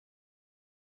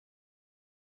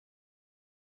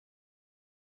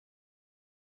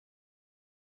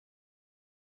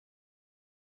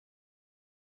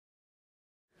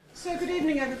So good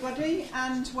evening everybody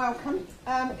and welcome.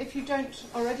 If you don't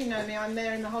already know me, I'm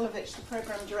Mary Miholovich, the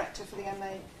Programme Director for the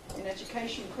MA in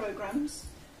Education Programmes.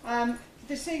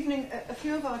 This evening a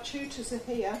few of our tutors are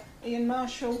here. Ian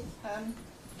Marshall,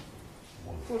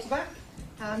 towards the back,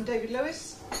 and David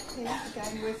Lewis, here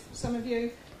again with some of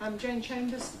you. Jane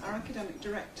Chambers, our Academic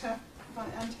Director,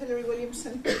 and Hilary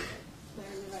Williamson, there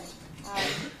in the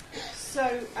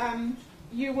red.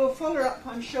 You will follow up,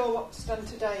 I'm sure, what's done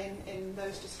today in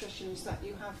those discussions that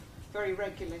you have very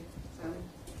regularly.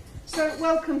 So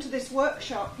welcome to this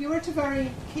workshop. You're at a very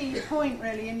key point,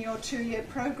 really, in your two-year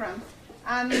programme,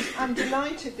 and I'm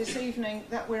delighted this evening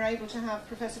that we're able to have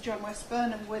Professor John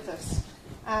West-Burnham with us.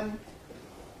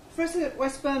 Professor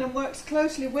West-Burnham works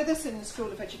closely with us in the School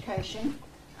of Education,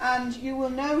 and you will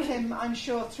know him, I'm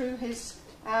sure, through his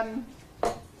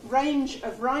range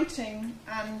of writing,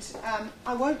 and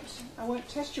I won't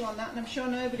test you on that, and I'm sure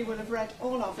nobody will have read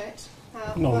all of it,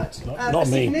 but a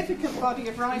significant body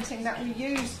of writing that we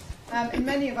use in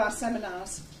many of our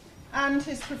seminars, and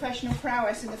his professional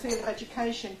prowess in the field of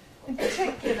education, in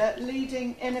particular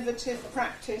leading innovative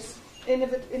practice,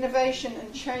 innovation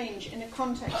and change in a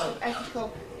context of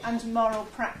ethical and moral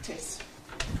practice.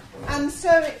 And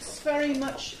so it's very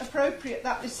much appropriate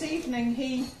that this evening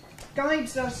he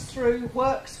guides us through,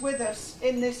 works with us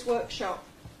in this workshop,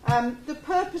 the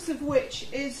purpose of which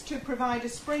is to provide a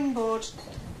springboard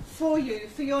for you,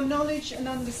 for your knowledge and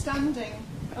understanding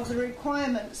of the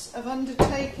requirements of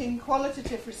undertaking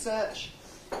qualitative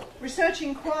research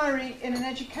inquiry in an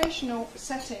educational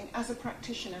setting as a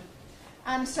practitioner.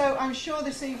 And so I'm sure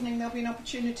this evening there'll be an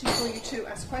opportunity for you to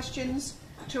ask questions,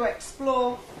 to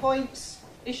explore points,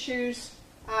 issues,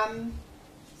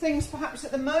 things perhaps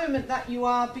at the moment that you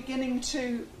are beginning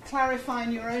to clarify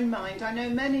in your own mind. I know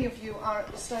many of you are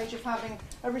at the stage of having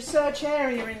a research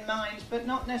area in mind, but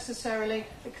not necessarily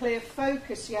a clear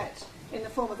focus yet in the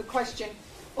form of a question,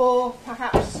 or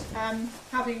perhaps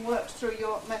having worked through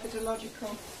your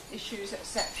methodological issues,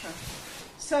 etc.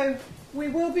 So we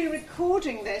will be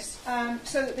recording this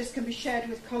so that this can be shared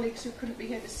with colleagues who couldn't be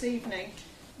here this evening.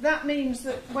 That means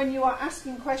that when you are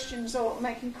asking questions or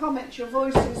making comments, your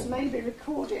voices may be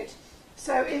recorded.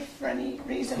 So if for any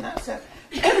reason that's a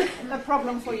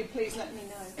problem for you, please let me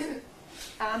know.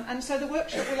 And so the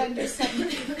workshop will end at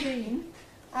 7:15.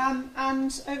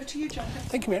 And over to you, John.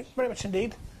 Thank you very much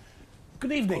indeed.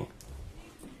 Good evening.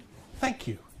 Thank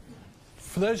you.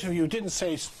 For those of you who didn't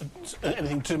say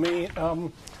anything to me,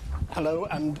 hello,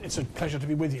 and it's a pleasure to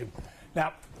be with you.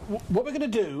 Now, what we're going to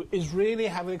do is really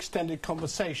have an extended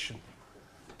conversation,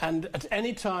 and at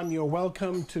any time you're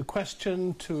welcome to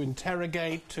question, to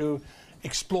interrogate, to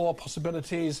explore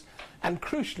possibilities, and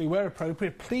crucially, where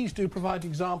appropriate, please do provide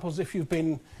examples if you've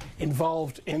been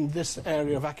involved in this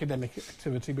area of academic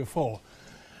activity before.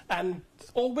 And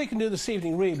all we can do this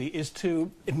evening really is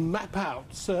to map out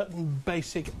certain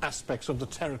basic aspects of the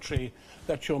territory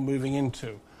that you're moving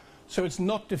into. So it's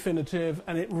not definitive,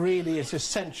 and it really is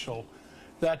essential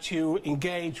that you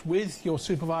engage with your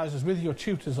supervisors, with your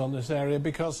tutors on this area,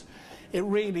 because it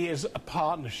really is a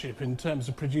partnership in terms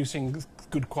of producing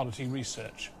good quality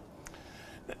research.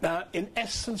 Now, in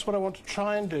essence, what I want to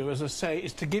try and do, as I say,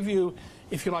 is to give you,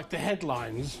 if you like, the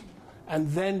headlines, and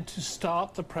then to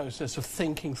start the process of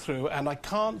thinking through. And I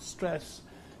can't stress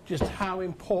just how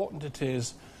important it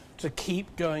is to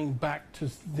keep going back to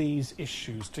these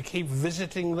issues, to keep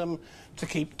visiting them, to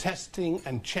keep testing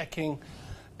and checking,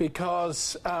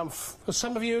 because for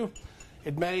some of you,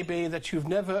 it may be that you've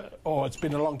never, or it's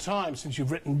been a long time since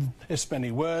you've written this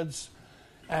many words,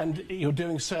 and you're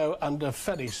doing so under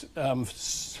fairly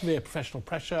severe professional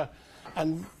pressure,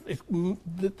 and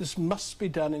this must be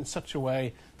done in such a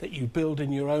way that you build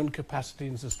in your own capacity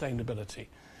and sustainability.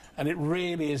 And it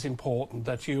really is important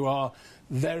that you are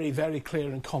very, very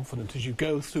clear and confident as you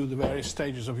go through the various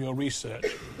stages of your research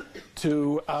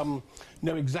to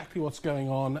know exactly what's going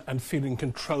on and feel in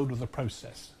control of the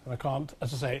process. And I can't,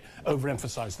 as I say,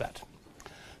 overemphasize that.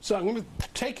 So I'm going to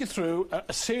take you through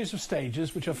a series of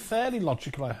stages which are fairly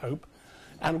logical, I hope,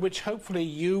 and which hopefully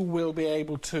you will be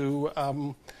able to,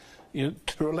 to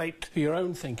relate to your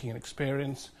own thinking and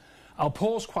experience. I'll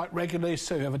pause quite regularly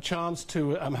so you have a chance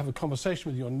to have a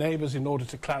conversation with your neighbours in order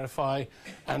to clarify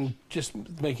and just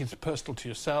make it personal to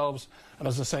yourselves. And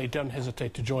as I say, don't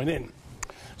hesitate to join in.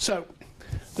 So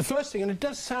the first thing, and it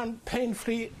does sound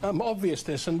painfully obvious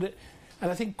this, and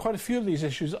I think quite a few of these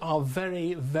issues are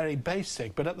very, very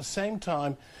basic, but at the same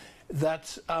time,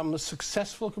 that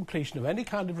successful completion of any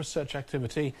kind of research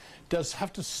activity does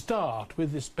have to start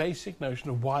with this basic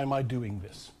notion of why am I doing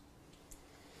this?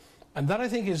 And that, I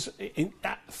think, is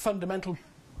fundamental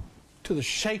to to the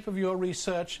shape of your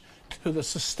research, to the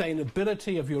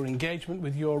sustainability of your engagement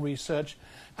with your research,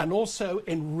 and also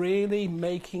in really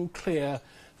making clear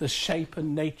the shape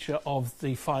and nature of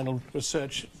the final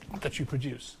research that you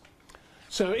produce.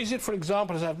 So is it, for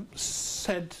example, as I've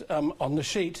said on the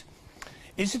sheet,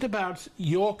 is it about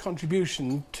your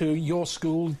contribution to your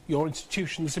school, your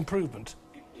institution's improvement?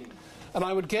 And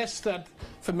I would guess that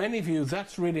for many of you,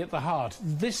 that's really at the heart.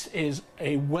 This is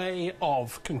a way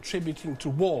of contributing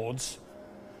towards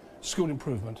school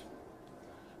improvement.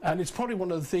 And it's probably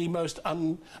one of the most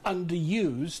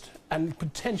underused and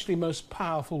potentially most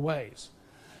powerful ways.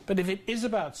 But if it is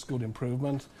about school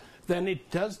improvement, then it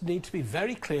does need to be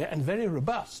very clear and very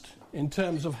robust in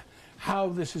terms of how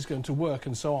this is going to work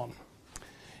and so on.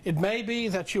 It may be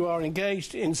that you are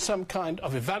engaged in some kind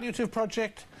of evaluative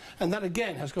project, and that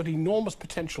again has got enormous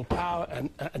potential power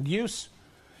and use.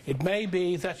 It may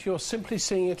be that you're simply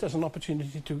seeing it as an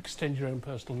opportunity to extend your own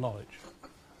personal knowledge.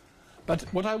 But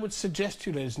what I would suggest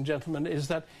to you, ladies and gentlemen, is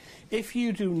that if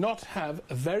you do not have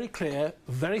a very clear,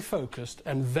 very focused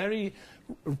and very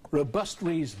robust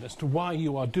reason as to why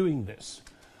you are doing this,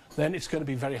 then it's going to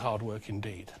be very hard work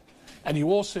indeed. And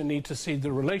you also need to see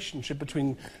the relationship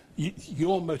between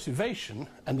your motivation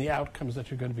and the outcomes that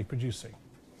you're going to be producing.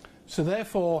 So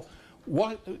therefore,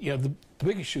 the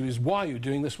big issue is why you're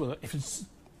doing this. Well, if it's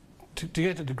to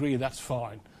get a degree, that's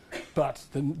fine. But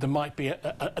then there might be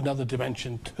another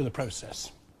dimension to the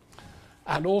process.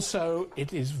 And also,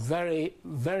 it is very,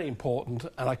 very important,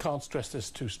 and I can't stress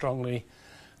this too strongly,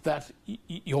 that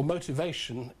your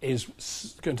motivation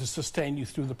is going to sustain you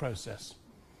through the process.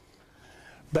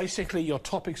 Basically, your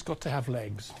topic's got to have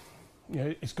legs.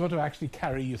 It's got to actually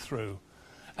carry you through.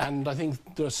 And I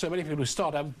think there are so many people who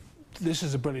start out, this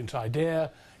is a brilliant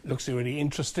idea, it looks really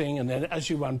interesting, and then as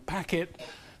you unpack it,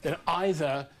 then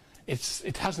either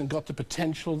it hasn't got the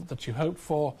potential that you hoped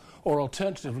for, or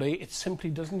alternatively, it simply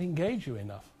doesn't engage you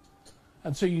enough.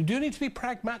 And so you do need to be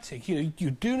pragmatic. You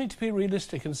do need to be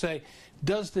realistic and say,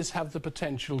 does this have the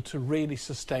potential to really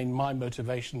sustain my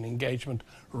motivation and engagement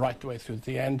right the way through to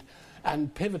the end?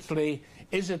 And pivotally,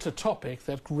 is it a topic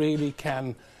that really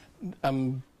can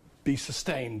be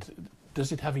sustained?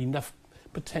 Does it have enough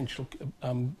potential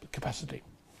capacity?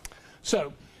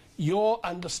 So your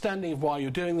understanding of why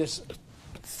you're doing this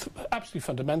is absolutely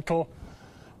fundamental,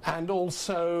 and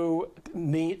also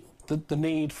the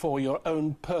need for your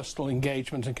own personal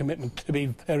engagement and commitment to be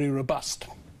very robust.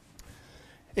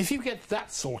 If you get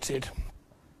that sorted,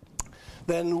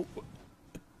 then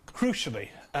crucially,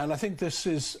 and I think this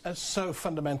is so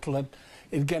fundamental that,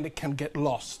 again, it can get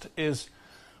lost, is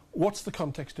what's the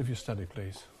context of your study,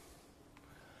 please?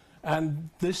 And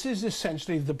this is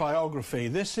essentially the biography.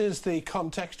 This is the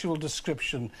contextual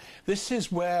description. This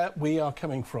is where we are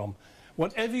coming from.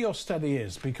 Whatever your study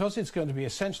is, because it's going to be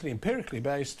essentially empirically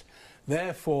based,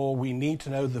 therefore we need to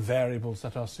know the variables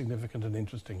that are significant and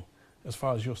interesting as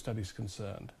far as your study is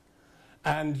concerned.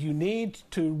 And you need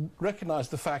to recognize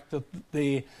the fact that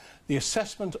the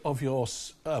assessment of your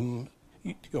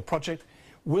project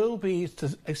will be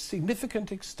to a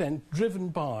significant extent driven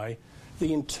by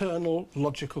the internal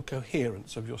logical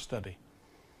coherence of your study.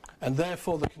 And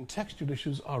therefore the contextual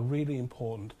issues are really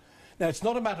important. Now, it's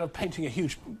not a matter of painting a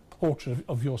huge portrait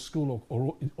of your school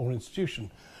or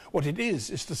institution. What it is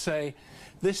to say,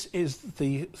 this is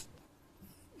the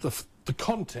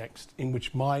context in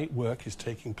which my work is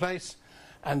taking place,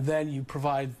 and then you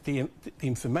provide the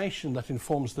information that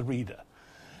informs the reader.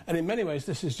 And in many ways,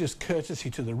 this is just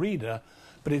courtesy to the reader,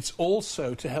 but it's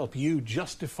also to help you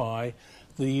justify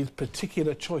the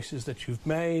particular choices that you've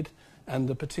made and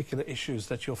the particular issues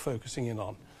that you're focusing in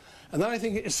on. And that, I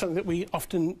think, is something that we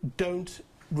often don't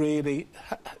really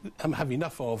have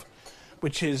enough of,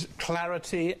 which is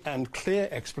clarity and clear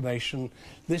explanation.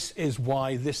 This is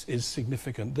why this is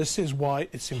significant. This is why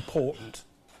it's important.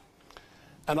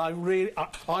 And I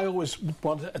always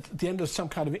want, at the end of some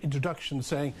kind of introduction,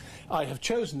 saying, I have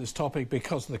chosen this topic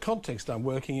because of the context I'm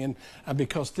working in, and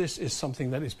because this is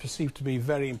something that is perceived to be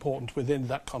very important within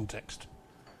that context.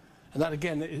 And that,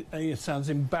 again, it sounds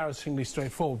embarrassingly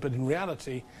straightforward, but in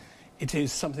reality, it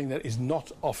is something that is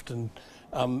not often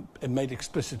made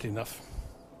explicit enough.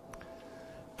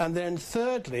 And then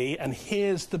thirdly, and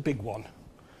here's the big one,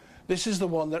 this is the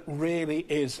one that really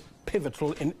is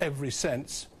pivotal in every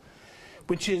sense,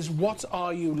 which is what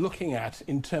are you looking at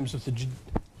in terms of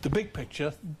the big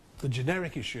picture, the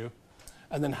generic issue,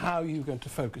 and then how are you going to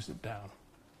focus it down.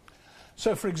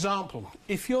 So, for example,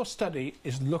 if your study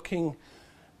is looking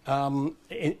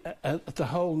at the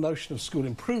whole notion of school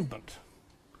improvement,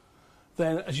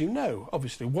 then, as you know,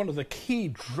 obviously, one of the key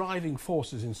driving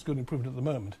forces in school improvement at the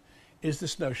moment is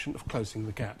this notion of closing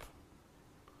the gap.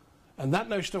 And that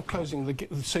notion of closing the gap,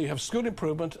 so you have school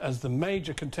improvement as the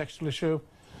major contextual issue,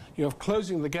 you have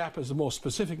closing the gap as a more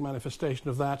specific manifestation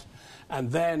of that,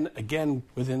 and then, again,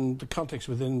 within the context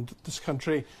within this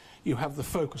country, you have the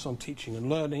focus on teaching and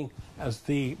learning as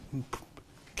the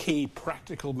key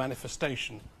practical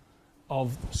manifestation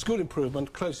of school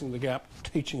improvement, closing the gap,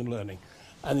 teaching and learning.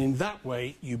 And in that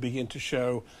way, you begin to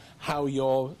show how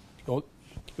your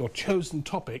chosen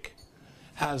topic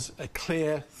has a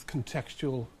clear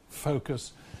contextual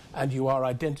focus, and you are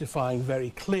identifying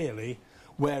very clearly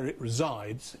where it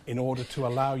resides in order to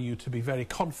allow you to be very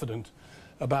confident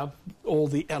about all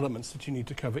the elements that you need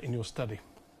to cover in your study.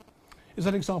 Is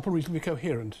that example reasonably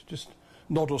coherent? Just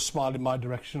nod or smile in my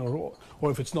direction, or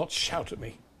if it's not, shout at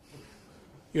me.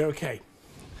 You're okay.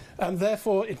 And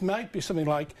therefore, it might be something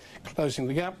like closing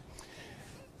the gap.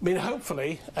 I mean,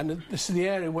 hopefully, and this is the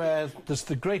area where there's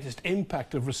the greatest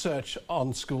impact of research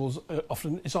on schools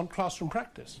often is on classroom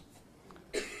practice.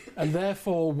 And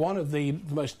therefore, one of the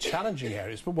most challenging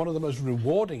areas, but one of the most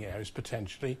rewarding areas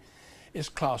potentially, is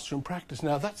classroom practice.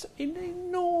 Now, that's an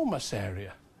enormous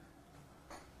area.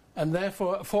 And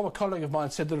therefore, a former colleague of mine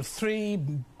said there are 3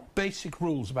 basic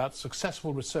rules about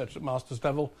successful research at master's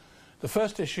level. The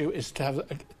first issue is to have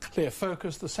a clear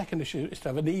focus. The second issue is to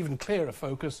have an even clearer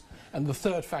focus. And the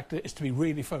third factor is to be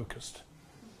really focused.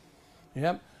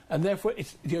 Yeah? And therefore,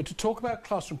 it's, to talk about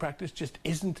classroom practice just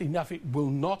isn't enough. It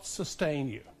will not sustain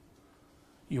you.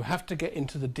 You have to get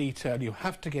into the detail. You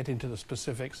have to get into the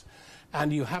specifics.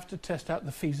 And you have to test out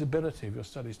the feasibility of your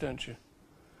studies, don't you?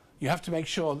 You have to make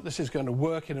sure that this is going to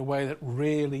work in a way that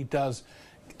really does,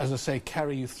 as I say,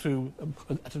 carry you through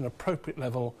at an appropriate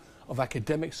level of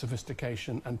academic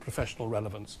sophistication and professional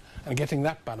relevance. And getting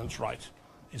that balance right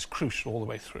is crucial all the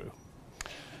way through.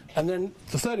 And then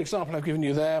the third example I've given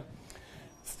you there,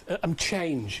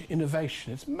 change,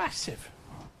 innovation. It's massive.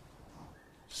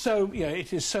 So,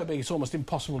 it is so big it's almost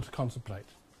impossible to contemplate.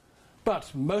 But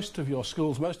most of your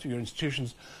schools, most of your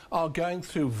institutions are going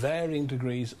through varying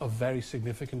degrees of very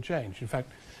significant change. In fact,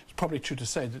 it's probably true to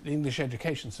say that the English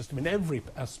education system in every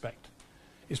aspect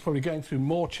is probably going through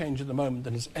more change at the moment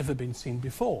than has ever been seen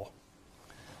before.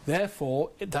 Therefore,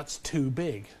 that's too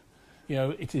big.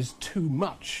 It is too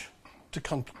much to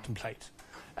contemplate,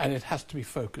 and it has to be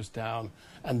focused down,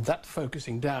 and that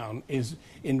focusing down is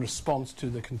in response to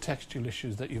the contextual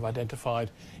issues that you've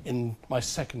identified in my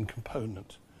second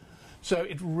component. So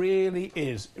it really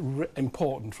is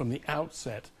important from the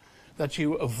outset that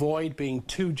you avoid being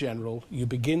too general, you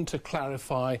begin to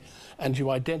clarify, and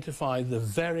you identify the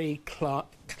very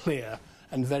clear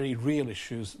and very real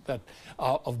issues that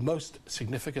are of most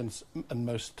significance and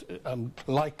most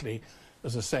likely,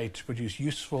 as I say, to produce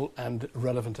useful and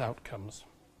relevant outcomes.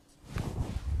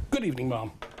 Good evening,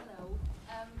 ma'am. Hello.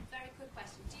 Very quick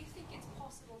question. Do you think it's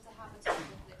possible to have a topic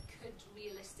that could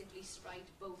realistically strike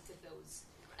both of those?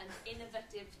 An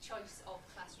innovative choice of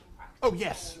classroom practice? Oh,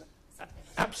 yes.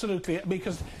 Absolutely,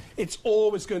 because it's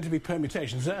always going to be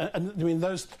permutations. And I mean,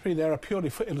 those 3 there are purely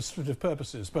for illustrative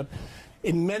purposes. But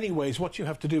in many ways, what you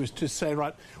have to do is to say,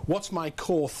 right, what's my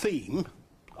core theme,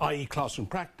 i.e. classroom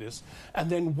practice, and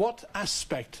then what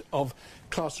aspect of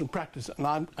classroom practice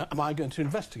am I going to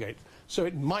investigate? So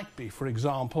it might be, for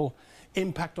example,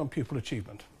 impact on pupil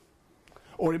achievement.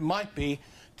 Or it might be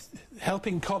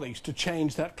helping colleagues to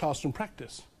change that classroom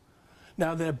practice.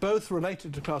 Now, they're both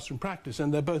related to classroom practice,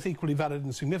 and they're both equally valid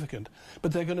and significant,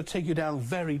 but they're going to take you down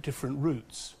very different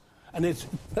routes. And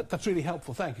that's really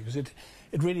helpful, thank you, because it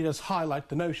really does highlight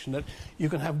the notion that you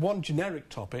can have one generic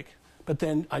topic, but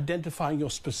then identifying your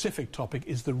specific topic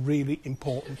is the really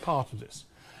important part of this.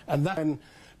 And that when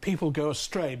people go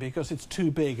astray because it's too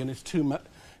big and it's too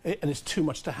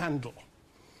much to handle.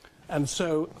 And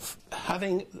so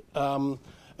having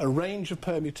a range of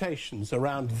permutations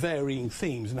around varying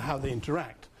themes and how they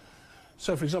interact.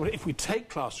 So, for example, if we take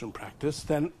classroom practice,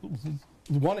 then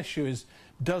one issue is,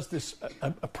 does this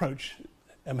approach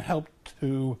help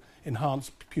to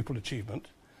enhance pupil achievement?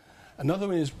 Another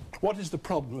one is, what is the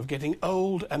problem of getting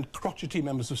old and crotchety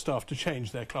members of staff to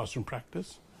change their classroom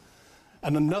practice?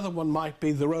 And another one might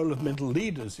be the role of middle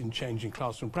leaders in changing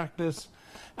classroom practice.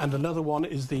 And another one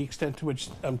is the extent to which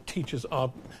teachers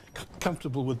are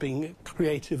comfortable with being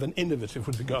creative and innovative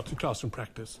with regard to classroom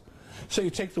practice. So you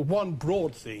take the one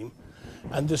broad theme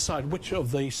and decide which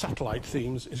of the satellite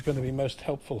themes is going to be most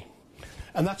helpful.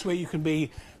 And that's where you can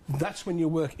be, that's when your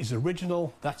work is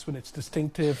original, that's when it's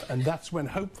distinctive, and that's when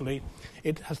hopefully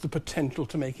it has the potential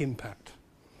to make impact.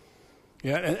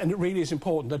 Yeah, and it really is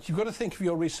important that you've got to think of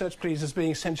your research, please, as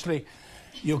being essentially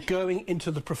you're going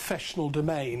into the professional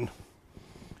domain.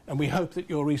 And we hope that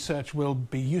your research will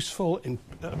be useful in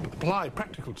applied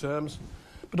practical terms,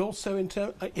 but also in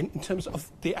terms of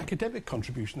the academic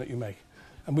contribution that you make.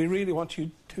 And we really want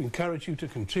to encourage you to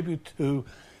contribute to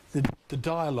the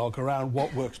dialogue around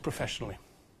what works professionally.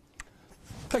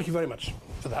 Thank you very much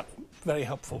for that. Very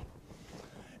helpful.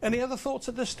 Any other thoughts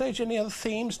at this stage? Any other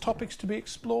themes, topics to be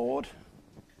explored?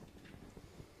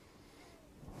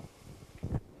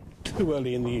 Too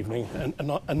early in the evening and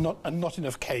not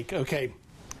enough cake. Okay.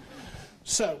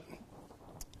 So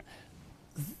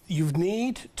you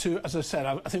need to, as I said,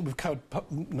 I think we've covered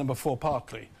number 4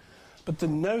 partly. But the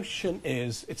notion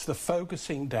is it's the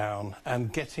focusing down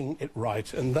and getting it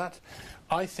right. And that,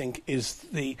 I think, is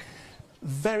the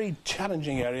very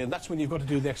challenging area. And that's when you've got to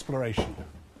do the exploration.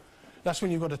 That's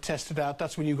when you've got to test it out.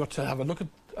 That's when you've got to have a look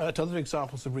at other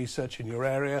examples of research in your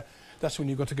area. That's when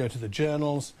you've got to go to the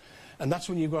journals. And that's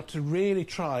when you've got to really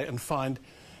try and find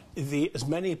as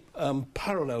many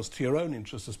parallels to your own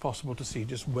interests as possible to see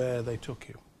just where they took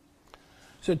you.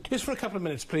 So just for a couple of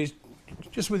minutes, please,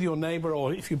 just with your neighbour,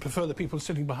 or if you prefer the people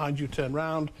sitting behind you, turn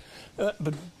round.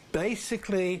 But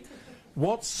basically,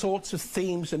 what sorts of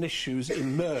themes and issues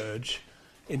emerge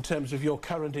in terms of your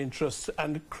current interests,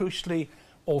 and crucially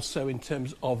also in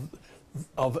terms of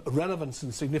relevance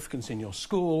and significance in your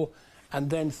school, and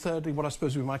then thirdly, what I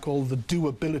suppose we might call the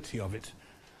doability of it.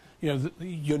 You know,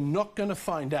 you're not going to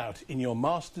find out in your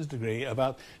master's degree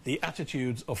about the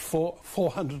attitudes of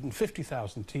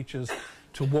 450,000 teachers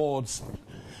towards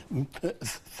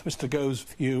Mr. Go's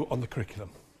view on the curriculum.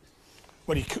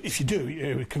 Well, if you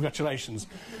do, congratulations.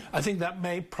 I think that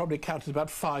may probably count as about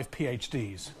 5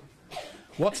 PhDs.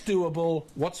 What's doable,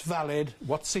 what's valid,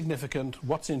 what's significant,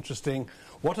 what's interesting,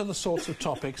 what are the sorts of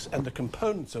topics and the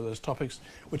components of those topics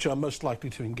which are most likely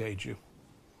to engage you.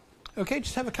 Okay,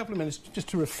 just have a couple of minutes just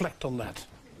to reflect on that.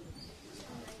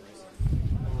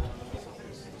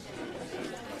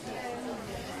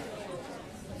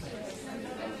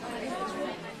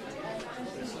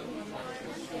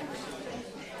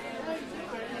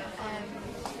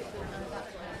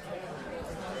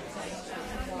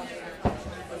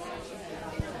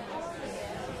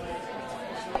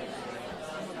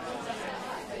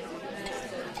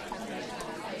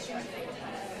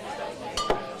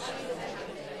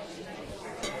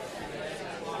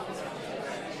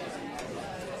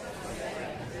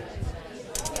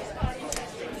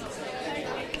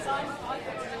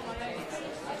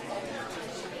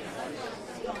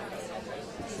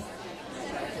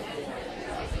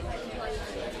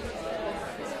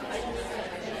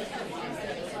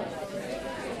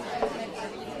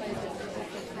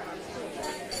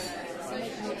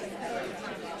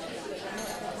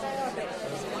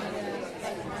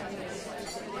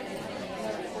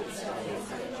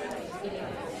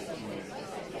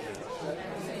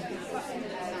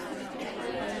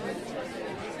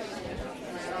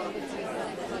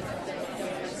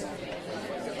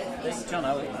 John,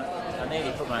 I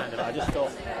nearly put my hand up. I just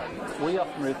thought, we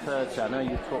often refer to, I know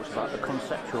you talked about the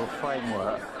conceptual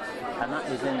framework, and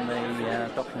that is in the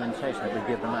documentation that we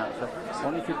give them out. So I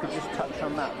wonder if you could just touch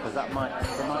on that, because that might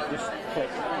just click.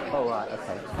 Oh, right,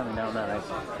 okay, it's coming down there. Eh?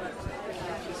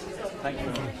 Thank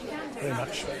you very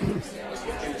much.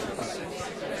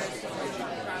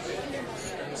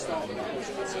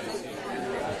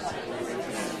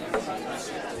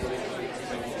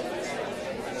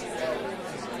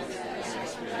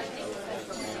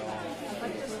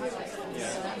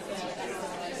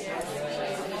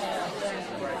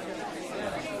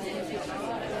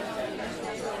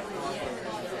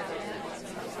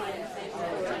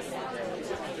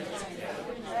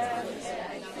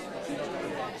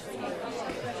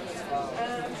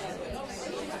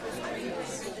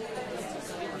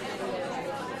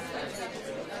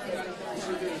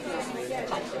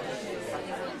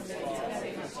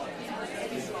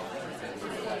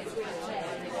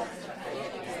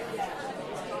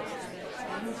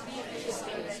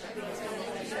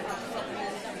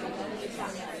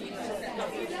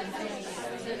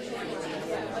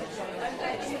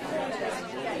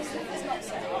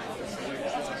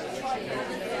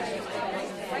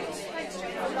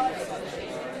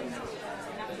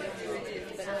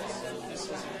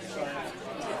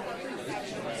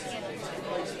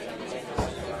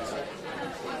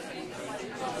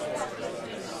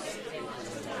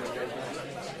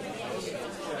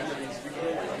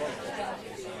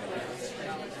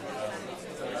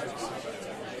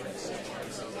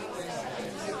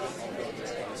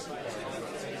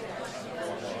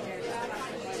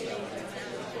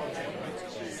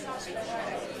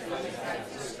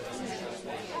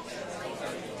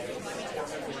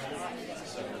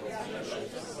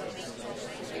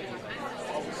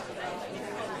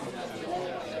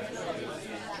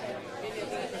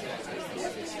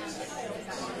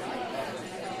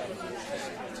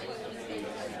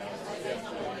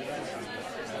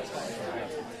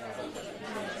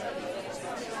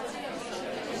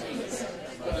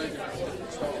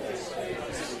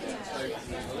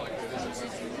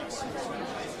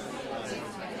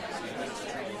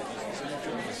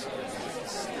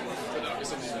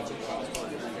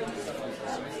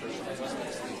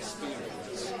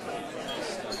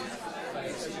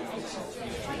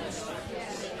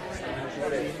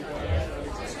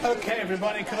 Okay,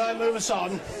 everybody, could I move us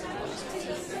on?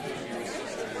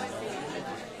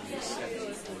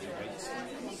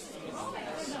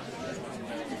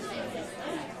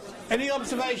 Any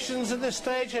observations at this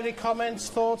stage? Any comments,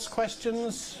 thoughts,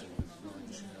 questions?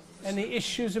 Any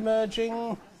issues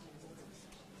emerging?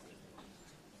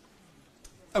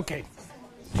 Okay.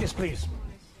 Yes, please.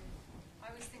 I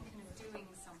was thinking of doing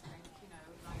something, you know,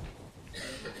 like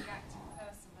being an active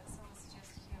person, but someone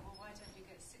suggested here, well, why don't you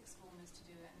get sixth formers to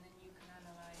do it, and then you can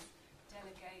analyse,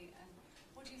 delegate, and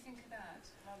what do you think of that,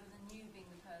 rather than you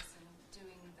being the person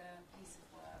doing the piece of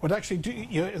work? Well, actually,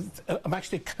 I'm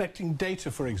actually collecting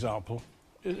data, for example.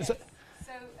 Yes. So,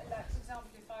 like, for example,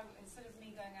 if I, instead of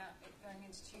me going out, going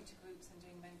into tutor groups and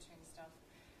doing mentoring stuff,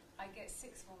 I get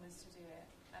sixth formers to do it,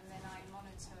 and then I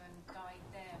monitor and guide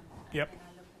them, and Yep. then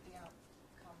I look at the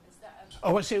outcome. Is that a...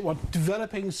 Oh, I see. What,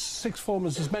 developing sixth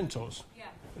formers as mentors? Yeah.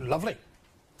 Lovely.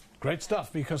 Great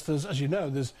stuff, because there's, as you know,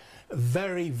 there's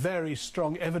very, very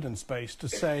strong evidence base to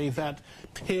say that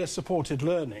peer-supported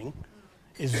learning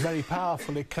is very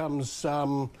powerful. It comes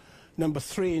number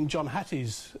 3 in John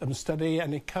Hattie's study,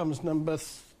 and it comes number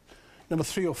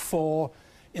 3 or 4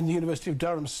 in the University of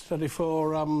Durham study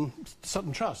for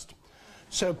Sutton Trust.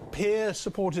 So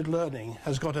peer-supported learning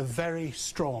has got a very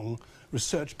strong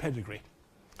research pedigree.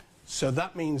 So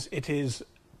that means it is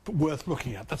worth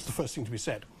looking at. That's the first thing to be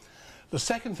said. The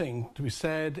second thing to be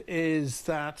said is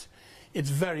that it's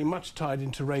very much tied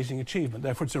into raising achievement.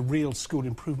 Therefore, it's a real school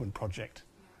improvement project.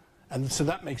 And so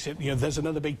that makes it, there's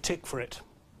another big tick for it.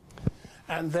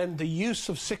 And then the use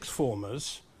of sixth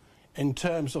formers in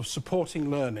terms of supporting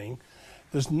learning,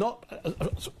 there's not,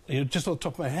 just on the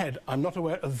top of my head, I'm not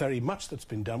aware of very much that's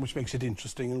been done, which makes it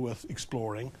interesting and worth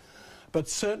exploring. But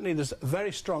certainly there's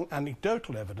very strong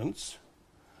anecdotal evidence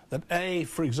that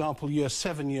for example, year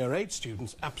 7, year 8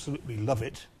 students absolutely love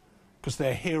it because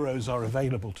their heroes are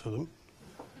available to them.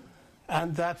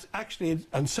 And that actually,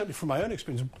 and certainly from my own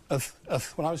experience,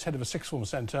 when I was head of a sixth form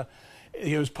centre,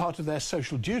 as part of their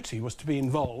social duty was to be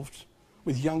involved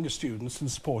with younger students and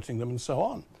supporting them and so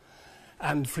on.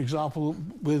 And for example,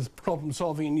 with problem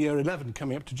solving in year 11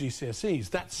 coming up to GCSEs,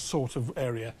 that sort of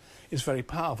area is very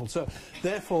powerful. So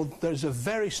therefore, there's a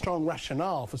very strong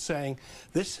rationale for saying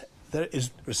this. There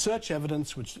is research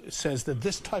evidence which says that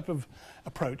this type of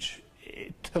approach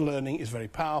to learning is very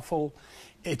powerful.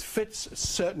 It fits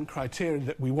certain criteria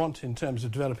that we want in terms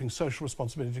of developing social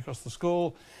responsibility across the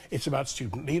school. It's about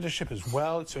student leadership as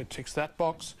well, so it ticks that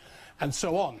box, and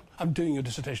so on. I'm doing your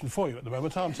dissertation for you at the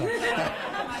moment, aren't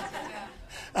I?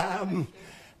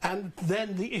 And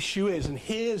then the issue is, and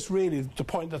here's really the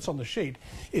point that's on the sheet,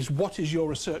 is what is your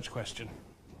research question?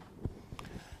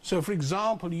 So, for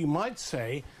example, you might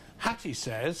say, Hattie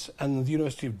says, and the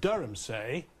University of Durham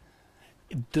say,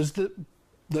 that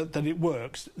it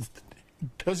works.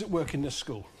 Does it work in this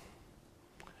school?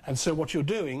 And so what you're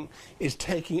doing is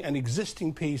taking an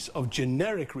existing piece of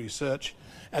generic research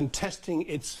and testing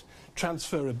its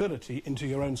transferability into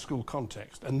your own school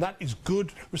context. And that is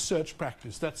good research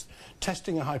practice. That's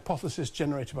testing a hypothesis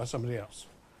generated by somebody else.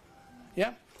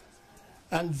 Yeah?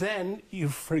 And then,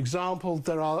 for example,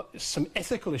 there are some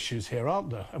ethical issues here, aren't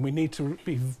there? And we need to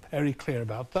be very clear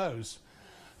about those,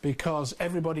 because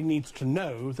everybody needs to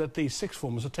know that these sixth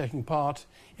formers are taking part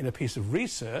in a piece of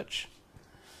research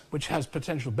which has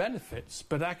potential benefits,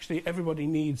 but actually everybody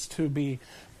needs to be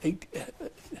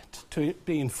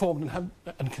informed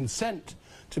and consent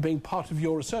to being part of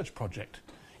your research project.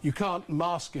 You can't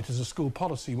mask it as a school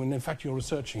policy when in fact you're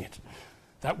researching it.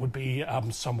 That would be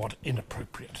somewhat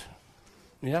inappropriate.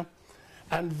 Yeah?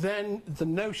 And then the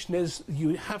notion is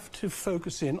you have to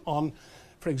focus in on,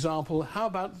 for example, how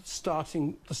about the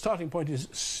starting point is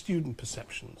student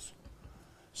perceptions.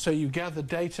 So you gather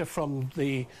data from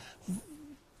the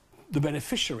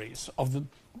beneficiaries of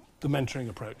the mentoring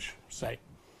approach, say,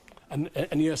 and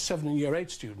year 7 and year 8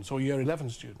 students or year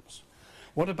 11 students.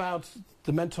 What about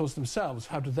the mentors themselves?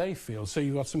 How do they feel? So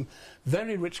you've got some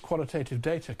very rich qualitative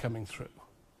data coming through.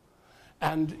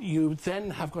 And you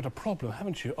then have got a problem,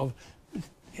 haven't you, of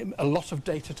a lot of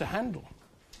data to handle.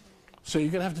 So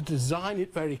you're going to have to design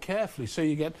it very carefully so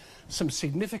you get some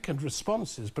significant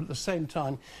responses, but at the same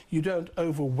time you don't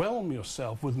overwhelm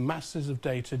yourself with masses of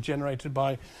data generated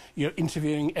by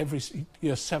interviewing every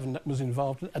year 7 that was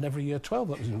involved and every year 12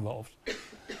 that was involved.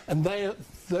 And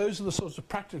those are the sorts of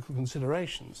practical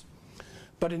considerations.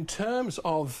 But in terms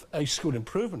of a school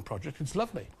improvement project, it's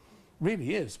lovely.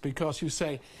 Really is, because you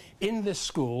say, in this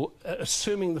school,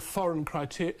 assuming the foreign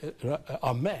criteria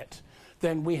are met,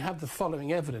 then we have the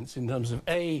following evidence in terms of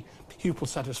A, pupil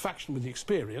satisfaction with the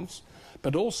experience,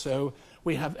 but also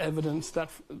we have evidence that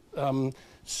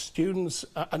students'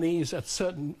 unease at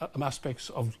certain aspects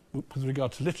of, with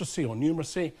regard to literacy or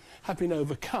numeracy, have been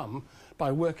overcome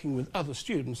by working with other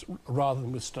students rather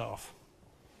than with staff.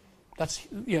 That's,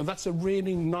 you know, that's a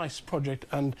really nice project,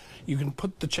 and you can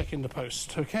put the check in the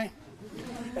post, okay?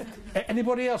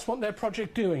 Anybody else want their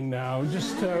project doing now?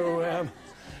 Just so...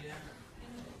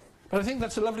 But I think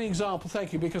that's a lovely example,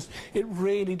 thank you, because it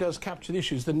really does capture the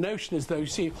issues. The notion is, though, you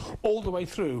see, all the way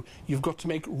through, you've got to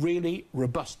make really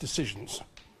robust decisions.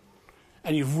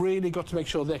 And you've really got to make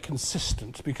sure they're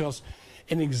consistent, because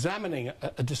in examining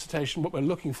a dissertation, what we're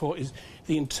looking for is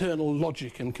the internal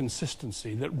logic and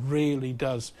consistency that really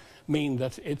does mean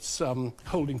that it's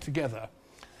holding together.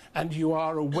 And you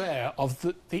are aware of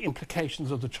the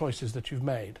implications of the choices that you've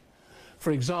made.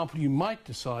 For example, you might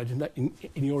decide, in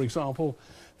your example,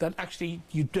 that actually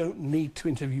you don't need to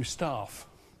interview staff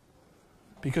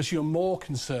because you're more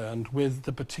concerned with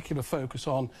the particular focus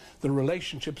on the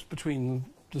relationships between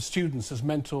the students as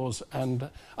mentors and...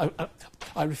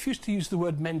 I refuse to use the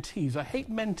word mentees. I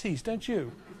hate mentees, don't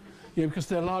you? Yeah, because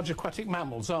they're large aquatic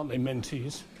mammals, aren't they,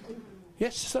 mentees?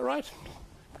 Yes, is that right?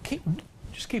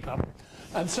 Just keep up.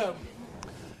 And so...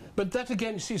 But that,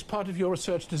 again, you see, is part of your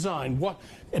research design.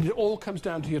 And it all comes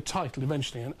down to your title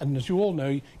eventually. And as you all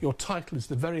know, your title is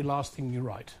the very last thing you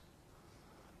write,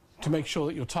 to make sure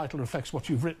that your title reflects what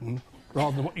you've written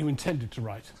rather than what you intended to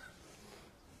write.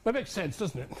 That makes sense,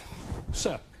 doesn't it?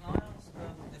 Sir? Can I ask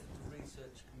if the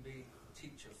research can be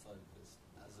teacher-focused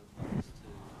as opposed to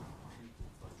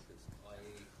pupil-focused,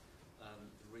 i.e.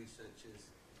 the research is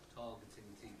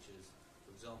targeting teachers?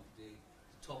 For example, the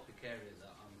topic area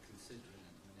that I'm considering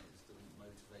at the minute is the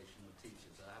motivation of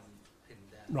teachers. I haven't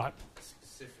pinned down a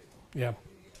specific Yeah.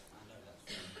 yet. I know that's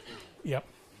very important Yep.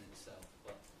 in itself,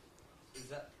 but is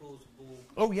that plausible?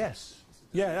 Oh, yes.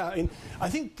 Yeah, I mean, I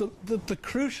think the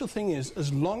crucial thing is,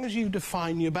 as long as you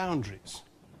define your boundaries,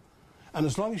 and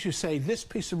as long as you say this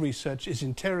piece of research is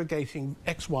interrogating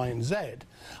X, Y, and Z,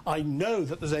 I know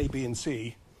that there's A, B, and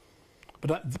C,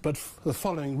 but for the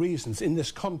following reasons, in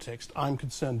this context, I'm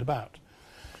concerned about.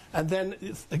 And then,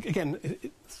 again,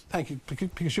 thank you,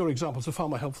 because your examples are far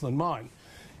more helpful than mine.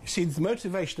 You see, the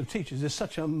motivation of teachers is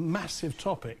such a massive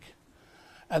topic,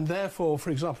 and therefore,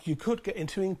 for example, you could get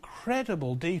into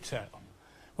incredible detail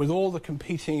with all the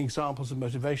competing examples of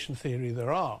motivation theory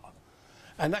there are.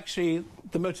 And actually,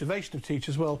 the motivation of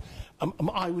teachers, well,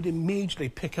 I would immediately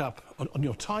pick up on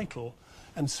your title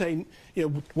and say, you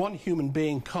know, one human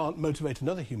being can't motivate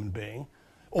another human being.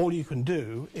 All you can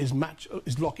do is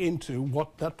lock into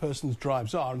what that person's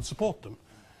drives are and support them.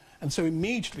 And so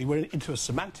immediately we're into a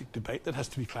semantic debate that has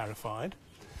to be clarified.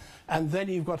 And then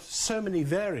you've got so many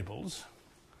variables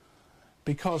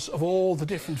because of all the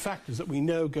different factors that we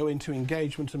know go into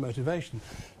engagement and motivation.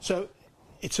 So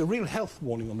it's a real health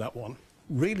warning on that one.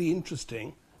 Really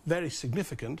interesting, very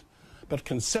significant, but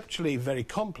conceptually very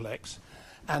complex.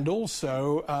 And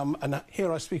also, and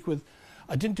here I speak with,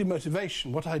 I didn't do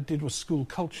motivation. What I did was school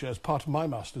culture as part of my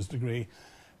master's degree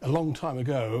a long time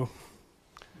ago.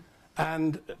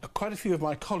 And quite a few of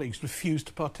my colleagues refused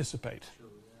to participate.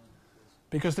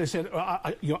 Because they said,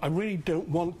 I really don't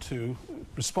want to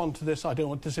respond to this. I don't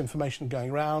want this information going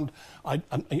around. I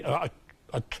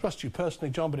trust you personally,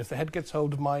 John, but if the head gets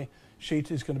hold of my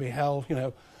sheet, it's going to be hell, you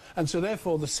know. And so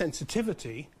therefore the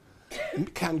sensitivity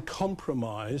can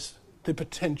compromise the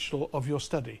potential of your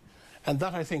study. And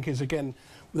that, I think, is, again,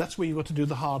 that's where you've got to do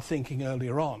the hard thinking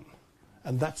earlier on.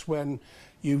 And that's when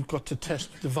you've got to test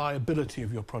the viability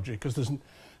of your project, because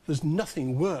there's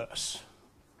nothing worse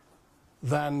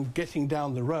than getting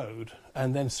down the road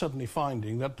and then suddenly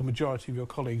finding that the majority of your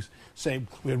colleagues say,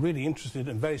 we're really interested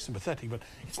and very sympathetic, but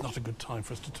it's not a good time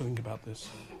for us to think about this.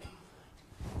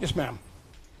 Yes, ma'am.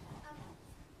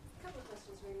 A couple of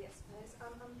questions, really, I suppose.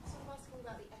 I'm sort of asking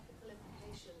about the ethical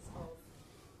implications of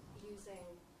using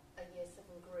a Year 7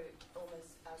 group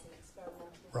almost as an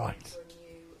experimental group for a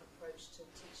new approach to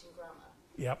teaching grammar.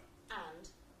 Yep. And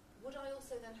would I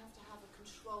also then have to have a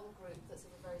control group that's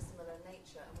of a very similar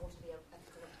nature, and what are the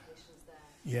ethical implications there?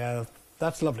 Yeah,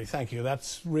 that's lovely, thank you.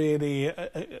 That's really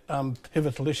a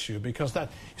pivotal issue, because that,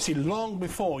 you see, long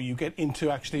before you get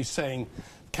into actually saying,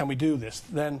 can we do this,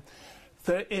 then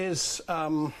there is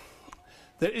the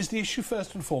issue,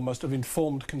 first and foremost, of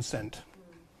informed consent.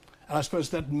 And I suppose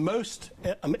that most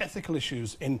ethical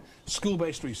issues in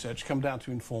school-based research come down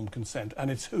to informed consent. And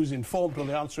it's who's informed? Well,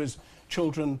 the answer is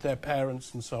children, their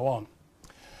parents, and so on.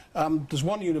 There's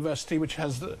one university which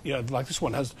has, like this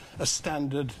one, has a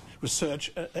standard research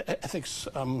ethics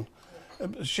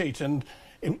sheet, and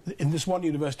in this one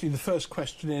university, the first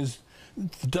question is,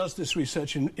 does this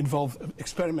research involve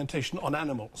experimentation on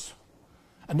animals?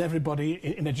 And everybody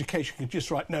in education can just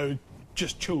write, no,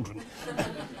 just children.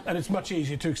 And it's much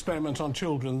easier to experiment on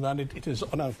children than it is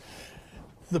on animals.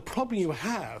 The problem you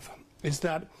have is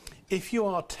that if you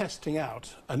are testing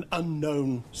out an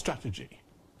unknown strategy,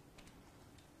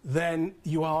 then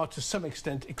you are to some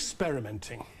extent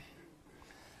experimenting.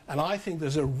 And I think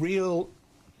there's a real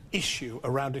issue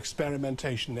around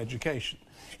experimentation in education.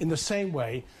 In the same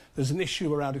way, there's an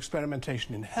issue around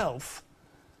experimentation in health,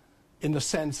 in the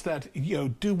sense that,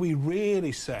 do we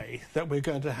really say that we're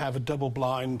going to have a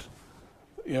double-blind,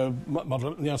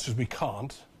 model? And the answer is we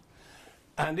can't.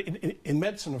 And in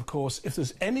medicine, of course, if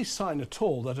there's any sign at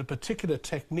all that a particular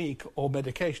technique or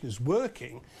medication is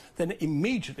working, then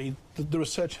immediately the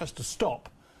research has to stop,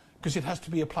 because it has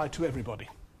to be applied to everybody.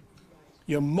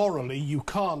 Morally, you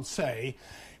can't say,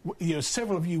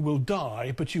 several of you will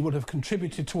die, but you will have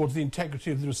contributed towards the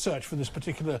integrity of the research for this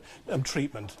particular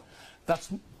treatment. That's,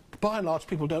 by and large,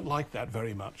 people don't like that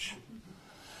very much.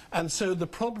 And so the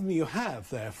problem you have,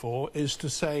 therefore, is to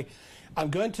say, I'm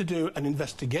going to do an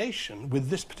investigation with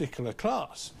this particular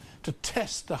class to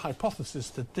test the hypothesis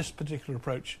that this particular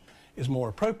approach is more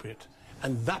appropriate.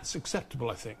 And that's acceptable,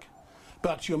 I think.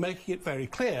 But you're making it very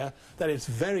clear that it's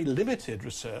very limited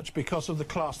research because of the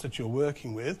class that you're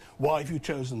working with. Why have you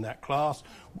chosen that class?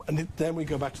 And then we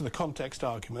go back to the context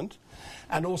argument.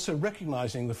 And also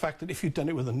recognizing the fact that if you'd done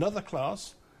it with another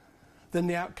class, then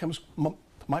the outcomes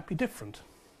might be different.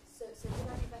 So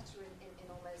would I be better in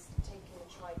almost taking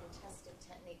a tried and tested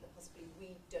technique that possibly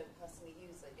we don't personally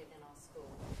use it in our school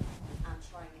and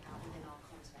trying it out within our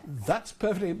context? That's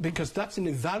perfectly, because that's an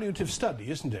evaluative study,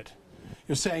 isn't it?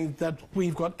 You're saying that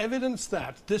we've got evidence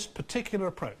that this particular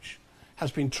approach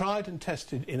has been tried and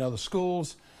tested in other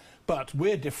schools, but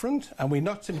we're different and we're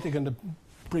not simply going to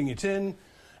bring it in,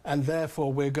 and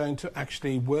therefore we're going to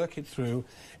actually work it through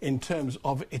in terms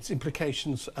of its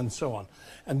implications and so on.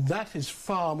 And that is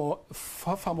far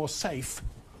more safe,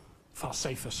 far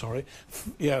safer, sorry.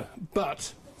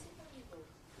 But...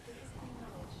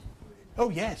 Oh,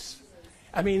 yes.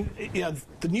 I mean,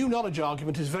 the new knowledge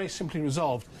argument is very simply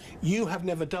resolved. You have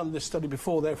never done this study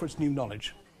before, therefore it's new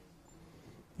knowledge.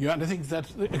 And I think that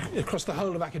across the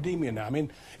whole of academia now, I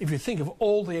mean, if you think of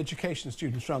all the education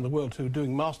students around the world who are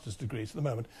doing master's degrees at the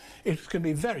moment, it's going to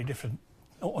be very different,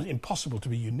 or impossible to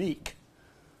be unique.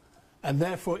 And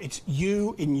therefore it's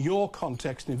you, in your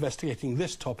context, investigating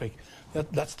this topic,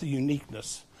 that's the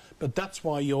uniqueness. But that's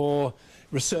why your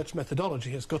research methodology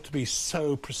has got to be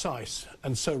so precise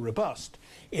and so robust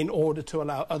in order to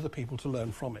allow other people to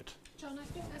learn from it. John, I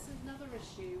think there's another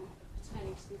issue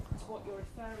pertaining to what you're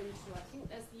referring to. I think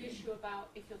there's the issue about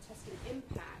if you're testing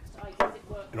impact, does it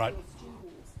work right. with your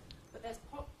students? But there's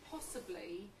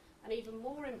possibly an even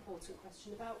more important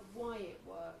question about why it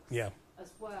works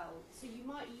as well. So you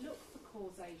might look for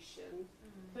causation,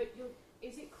 but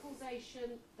is it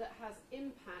causation that has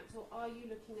impact, or are you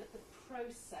looking at the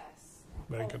process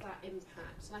of that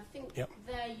impact? And I think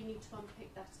there you need to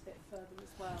unpick that a bit further as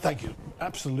well. Thank you.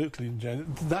 Absolutely,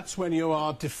 Jane. That's when you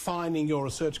are defining your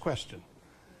research question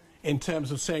in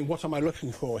terms of saying, what am I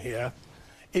looking for here?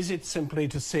 Is it simply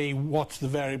to see what the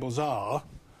variables are,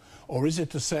 or is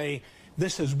it to say,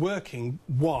 this is working,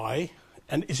 why,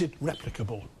 and is it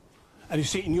replicable? And you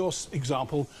see, in your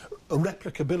example,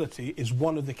 replicability is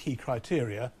one of the key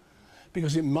criteria,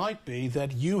 because it might be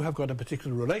that you have got a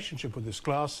particular relationship with this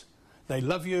class, they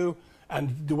love you,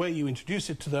 and the way you introduce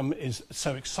it to them is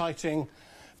so exciting,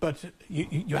 but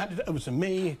you hand it over to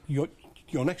me, your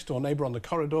next-door neighbour on the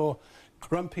corridor,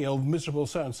 grumpy old miserable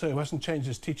so-and-so who hasn't changed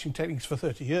his teaching techniques for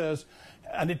 30 years,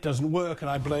 and it doesn't work,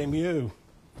 and I blame you.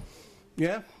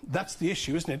 Yeah, that's the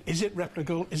issue, isn't it? Is it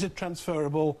replicable? Is it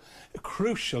transferable?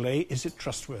 Crucially, is it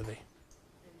trustworthy?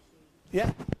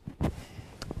 Yeah? Can I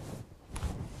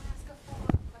ask a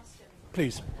follow-up question?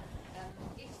 Please.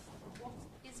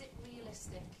 Is it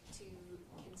realistic to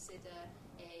consider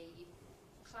a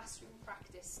classroom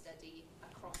practice study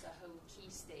across a whole key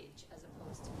stage as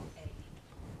opposed to a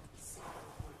single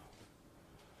group?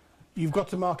 You've got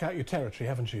to mark out your territory,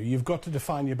 haven't you? You've got to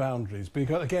define your boundaries.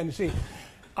 Because, again, you see,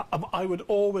 I would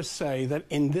always say that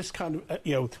in this kind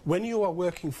of, when you are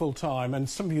working full-time, and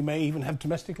some of you may even have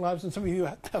domestic lives, and some of you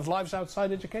have lives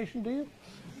outside education, do you?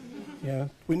 Yeah,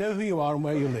 we know who you are and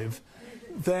where you live.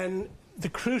 Then the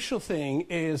crucial thing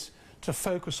is to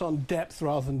focus on depth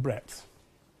rather than breadth.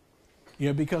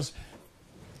 Because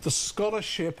the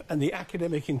scholarship and the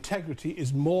academic integrity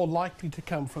is more likely to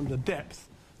come from the depth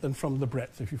than from the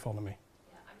breadth, if you follow me.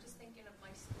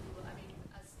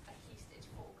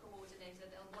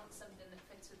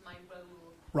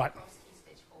 Right. across Key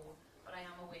Stage 4, but I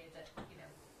am aware that, you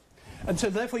know... And so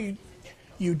therefore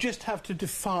you just have to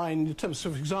define the terms.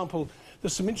 So, for example,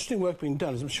 there's some interesting work being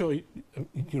done, as I'm sure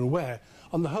you're aware,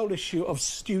 on the whole issue of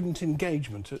student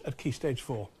engagement at Key Stage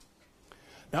 4.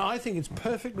 Now, I think it's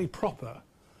perfectly proper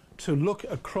to look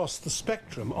across the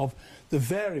spectrum of the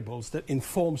variables that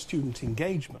inform student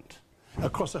engagement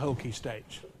across the whole Key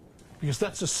Stage, because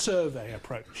that's a survey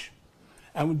approach.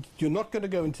 And you're not going to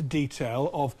go into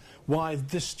detail of why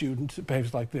this student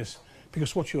behaves like this,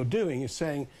 because what you're doing is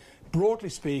saying, broadly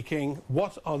speaking,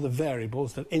 what are the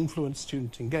variables that influence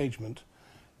student engagement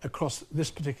across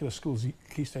this particular school's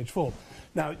Key Stage 4.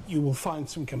 Now, you will find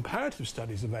some comparative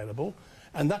studies available,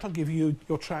 and that'll give you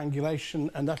your triangulation,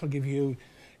 and that'll give you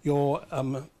your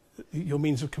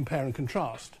means of compare and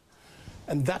contrast.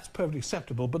 And that's perfectly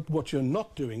acceptable, but what you're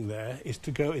not doing there is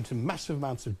to go into massive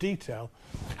amounts of detail.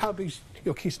 How big is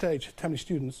your Key Stage? How many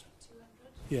students?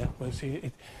 200. Yeah, well,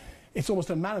 see, it's almost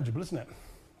unmanageable, isn't it?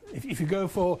 If you go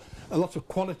for a lot of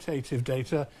qualitative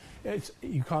data,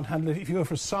 you can't handle it. If you go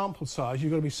for a sample size,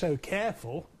 you've got to be so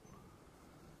careful.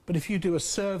 But if you do a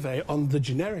survey on the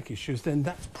generic issues, then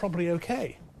that's probably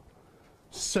okay.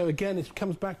 So again, it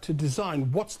comes back to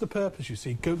design. What's the purpose, you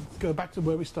see? Go back to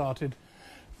where we started.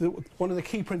 One of the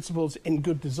key principles in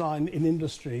good design in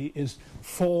industry is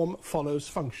form follows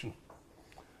function.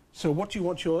 So what you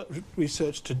want your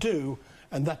research to do,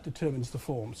 and that determines the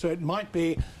form. So it might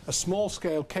be a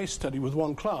small-scale case study with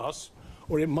one class,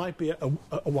 or it might be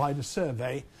a wider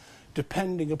survey,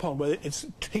 depending upon whether it's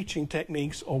teaching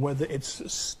techniques or whether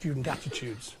it's student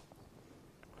attitudes.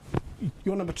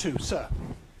 You're number 2, sir.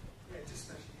 Yeah,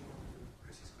 just actually on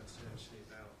Chris's question actually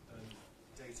about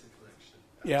data collection.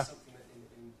 Yeah. Something that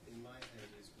in my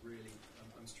head is really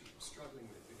I'm struggling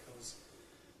with, because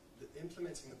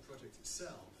implementing the project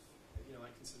itself, you know,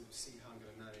 I can sort of see how I'm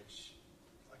going to manage.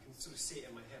 I can sort of see it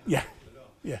in my head. Yeah. Pull it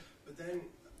off. Yeah. But then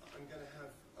I'm going to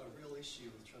have a real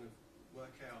issue with trying to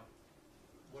work out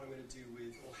what I'm going to do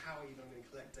with, or how even I'm going to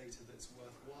collect data that's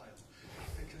worthwhile.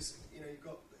 Because, you know, you've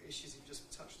got issues you've just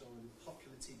touched on,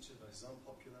 popular teachers versus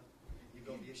unpopular. You've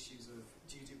got the issues of,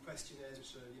 do you do questionnaires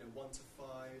which are, you know, 1 to 5,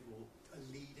 or a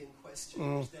leading question,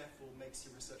 which therefore makes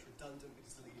your research redundant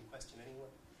because it's a leading question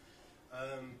anyway.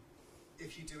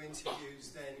 If you do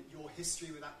interviews, then your history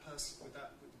with that person, with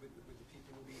the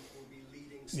people will be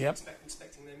leading, so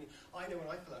expecting them. I know when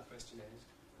I fill out questionnaires,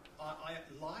 I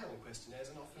lie on questionnaires,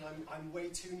 and often I'm way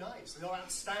too nice. They're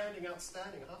outstanding. Half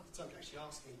the time, actually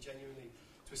asking me genuinely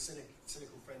to a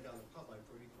cynical friend down the pub, I'm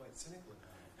probably quite cynical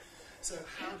about it. So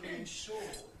how do you ensure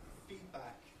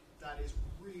feedback that is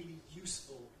really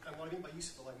useful? And what I mean by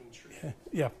useful, I mean true.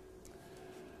 Yeah.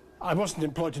 I wasn't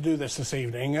employed to do this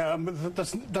evening.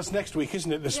 That's next week,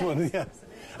 isn't it? This one, yeah.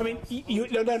 I mean,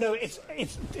 no.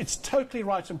 It's totally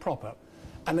right and proper.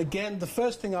 And again, the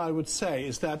first thing I would say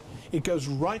is that it goes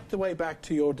right the way back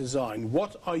to your design.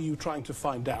 What are you trying to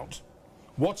find out?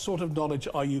 What sort of knowledge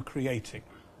are you creating?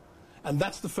 And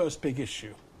that's the first big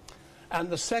issue.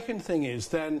 And the second thing is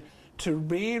then to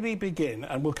really begin,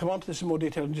 and we'll come on to this in more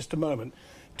detail in just a moment,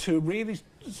 to really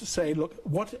say, look,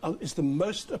 what is the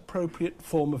most appropriate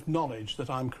form of knowledge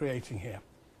that I'm creating here?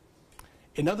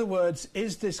 In other words,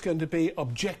 is this going to be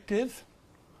objective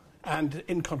and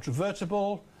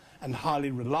incontrovertible and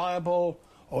highly reliable,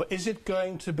 or is it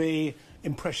going to be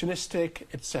impressionistic,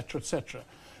 etc., etc.?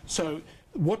 So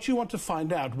what you want to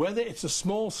find out, whether it's a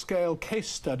small-scale case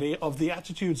study of the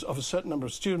attitudes of a certain number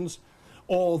of students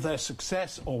or their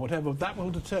success or whatever, that will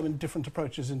determine different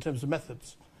approaches in terms of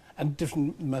methods and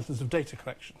different methods of data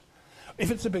collection.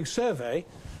 If it's a big survey,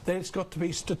 then it's got to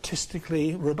be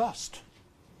statistically robust.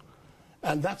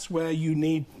 And that's where you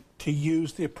need to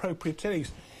use the appropriate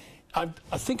techniques. I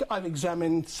think I've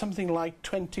examined something like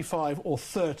 25 or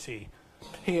 30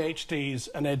 PhDs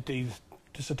and EdD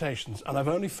dissertations, and I've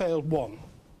only failed one.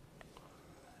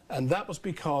 And that was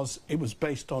because it was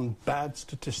based on bad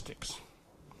statistics.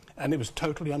 And it was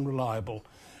totally unreliable.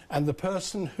 And the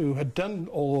person who had done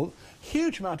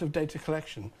huge amount of data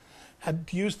collection had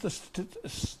used the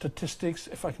statistics,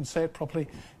 if I can say it properly,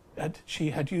 she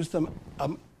had used them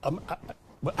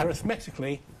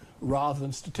arithmetically rather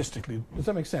than statistically. Does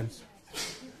that make sense?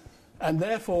 And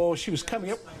therefore she was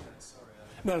coming up...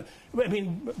 No, I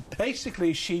mean,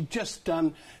 basically she'd just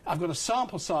done, I've got a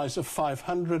sample size of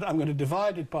 500, I'm going to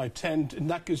divide it by 10, and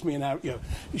that gives me an hour. You know,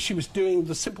 she was doing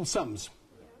the simple sums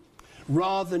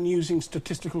rather than using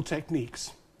statistical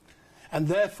techniques. And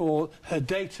therefore her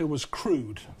data was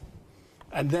crude,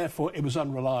 and therefore it was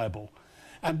unreliable.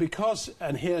 And because,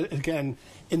 and here again,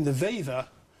 in the waiver,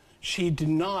 she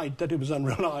denied that it was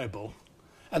unreliable.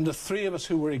 And the three of us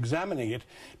who were examining it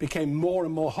became more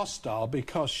and more hostile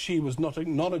because she was not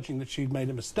acknowledging that she'd made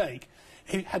a mistake.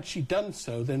 Had she done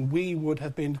so, then we would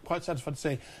have been quite satisfied to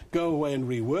say, go away and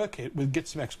rework it, we'll get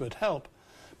some expert help.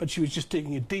 But she was just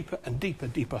digging a deeper and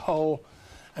deeper hole,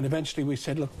 and eventually we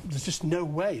said, look, there's just no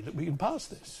way that we can pass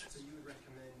this. So you would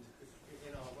recommend,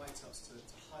 in our write-ups, to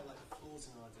highlight the flaws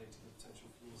in our data, the potential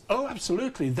flaws? Oh,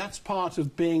 absolutely. That's part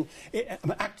of being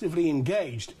actively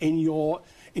engaged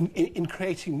in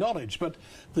creating knowledge. But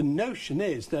the notion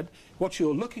is that what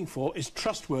you're looking for is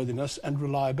trustworthiness and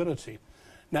reliability.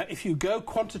 Now, if you go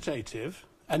quantitative,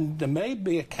 and there may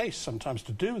be a case sometimes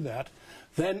to do that,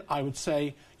 then I would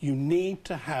say you need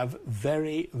to have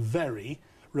very, very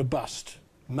robust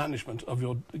management of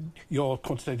your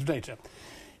quantitative data.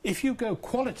 If you go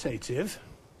qualitative,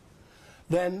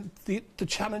 then the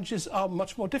challenges are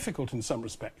much more difficult in some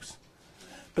respects.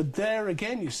 But there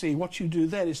again, you see, what you do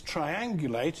then is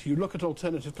triangulate, you look at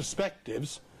alternative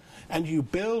perspectives, and you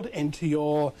build into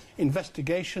your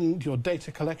investigation, your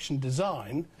data collection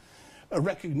design, a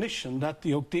recognition that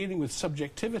you're dealing with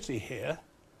subjectivity here,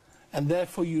 and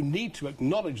therefore you need to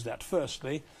acknowledge that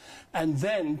firstly, and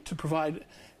then to provide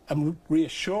a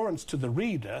reassurance to the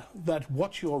reader that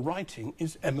what you're writing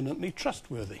is eminently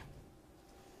trustworthy.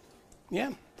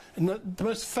 Yeah? And the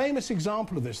most famous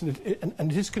example of this, and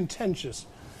it is contentious,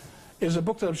 is a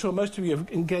book that I'm sure most of you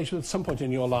have engaged with at some point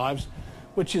in your lives,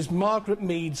 which is Margaret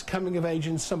Mead's Coming of Age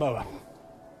in Samoa.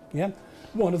 Yeah?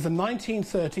 One of the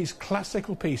 1930s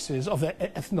classical pieces of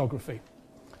ethnography.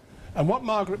 And what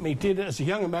Margaret Mead did as a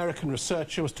young American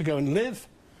researcher was to go and live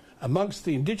amongst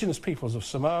the indigenous peoples of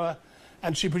Samoa,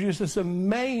 and she produced this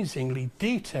amazingly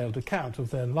detailed account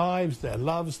of their lives, their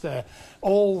loves,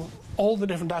 all the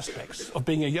different aspects of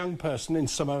being a young person in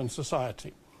Samoan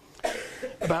society.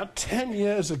 About 10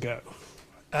 years ago,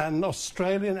 an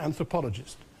Australian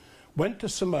anthropologist went to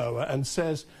Samoa and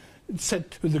said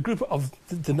to the group of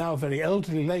the now very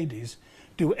elderly ladies,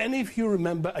 do any of you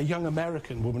remember a young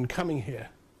American woman coming here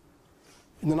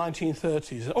in the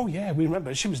 1930s? Oh yeah, we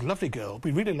remember. She was a lovely girl.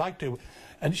 We really liked her.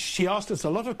 And she asked us a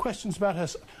lot of questions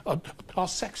about our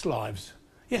sex lives.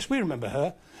 Yes, we remember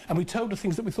her. And we told her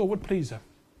things that we thought would please her.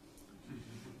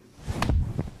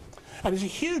 And there's a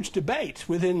huge debate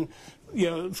within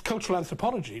cultural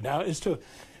anthropology now as to,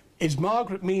 is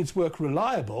Margaret Mead's work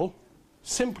reliable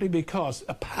simply because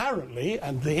apparently,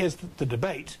 and here's the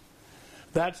debate,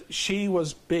 that she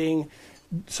was being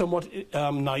somewhat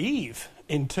naive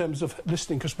in terms of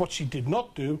listening, because what she did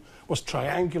not do was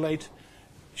triangulate.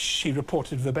 She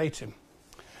reported verbatim.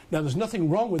 Now, there's nothing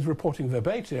wrong with reporting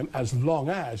verbatim as long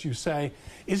as you say,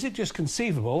 is it just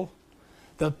conceivable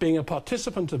that being a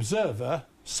participant observer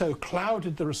so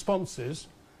clouded the responses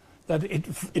that it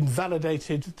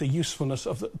invalidated the usefulness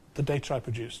of the data I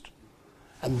produced?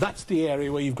 And that's the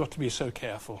area where you've got to be so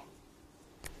careful.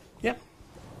 Yeah?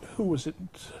 Who was it?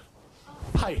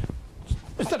 Hi.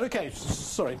 Is that okay?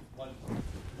 Sorry. If I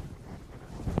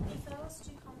was to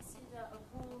consider a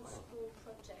whole school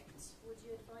project, would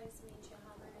you advise me to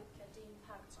have a look at the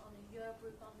impact on a year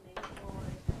group only, or?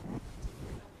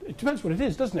 It depends what it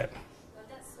is, doesn't it? Well,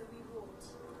 that's the reward.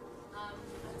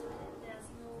 There's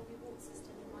no reward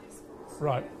system in my school. So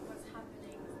right. What's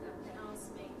happening is that they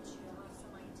ask me to have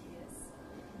some ideas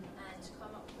and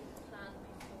come up with a plan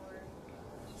before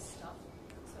Easter.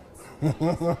 So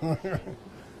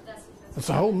it's That's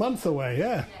a whole month away,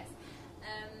 yeah. Yes.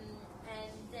 And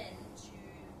then to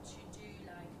do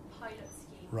like pilot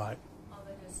scheme right.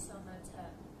 over the summer term.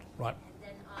 Right. And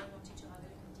then I wanted to have a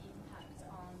look at the impact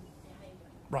on behaviour.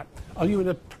 Right. Are you in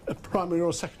a primary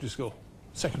or a secondary school?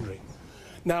 Secondary.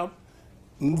 Now,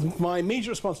 my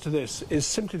immediate response to this is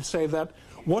simply to say that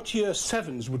what year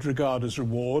 7s would regard as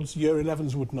rewards, year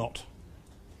 11s would not.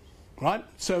 Right?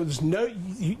 So there's no,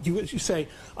 you say,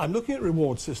 I'm looking at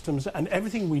reward systems, and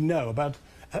everything we know about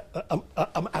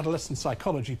adolescent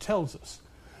psychology tells us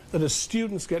that as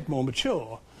students get more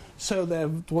mature, so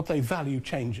what they value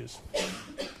changes.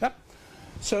 Yep.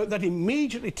 So that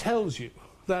immediately tells you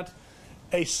that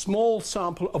a small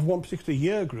sample of one particular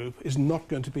year group is not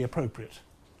going to be appropriate,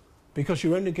 because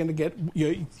you're only going to get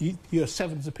year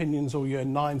 7's opinions or year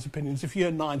 9's opinions. If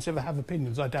year 9's ever have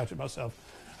opinions, I doubt it myself.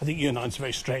 I think year 9's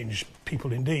very strange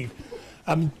people indeed.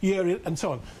 And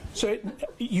so on. So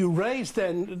you raise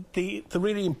then the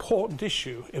really important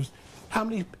issue is how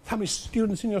many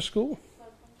students in your school?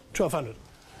 1,200.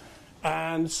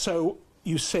 And so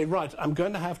you say, right, I'm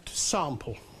going to have to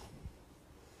sample.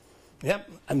 Yep.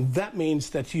 And that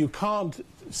means that you can't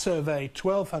survey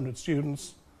 1,200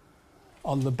 students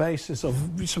on the basis of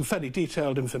some fairly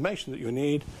detailed information that you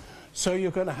need. So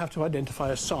you're going to have to identify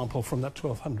a sample from that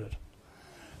 1,200.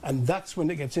 And that's when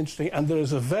it gets interesting. And there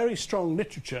is a very strong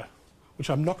literature, which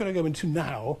I'm not going to go into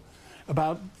now,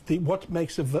 about what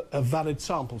makes a valid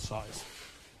sample size.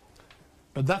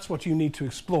 But that's what you need to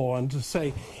explore, and to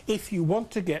say, if you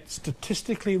want to get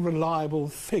statistically reliable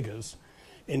figures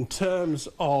in terms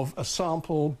of a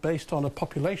sample based on a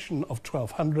population of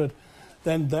 1,200,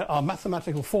 then there are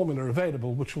mathematical formula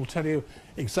available which will tell you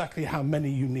exactly how many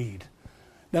you need.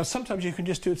 Now, sometimes you can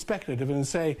just do it speculative and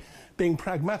say, being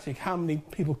pragmatic, how many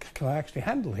people can I actually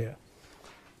handle here?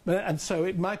 And so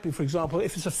it might be, for example,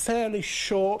 if it's a fairly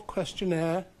short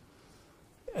questionnaire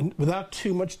and without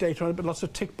too much data on it, but lots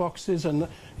of tick boxes and,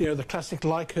 you know, the classic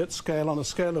Likert scale on a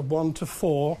scale of 1 to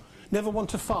 4. Never 1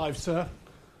 to 5, sir.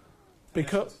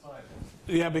 Because,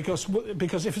 yeah,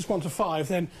 because if it's 1 to 5,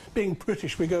 then being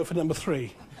British, we go for number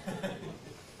 3.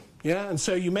 Yeah, and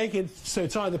so you make it so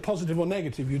it's either positive or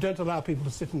negative. You don't allow people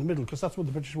to sit in the middle, because that's what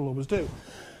the British will always do.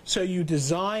 So you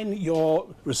design your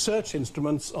research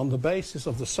instruments on the basis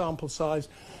of the sample size,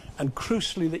 and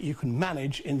crucially that you can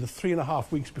manage in the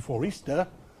 3.5 weeks before Easter.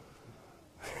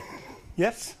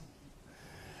 Yes?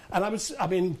 And I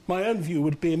mean, my own view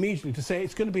would be immediately to say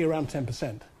it's going to be around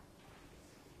 10%.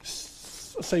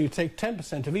 So you take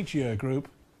 10% of each year group,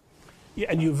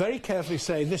 and you very carefully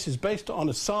say this is based on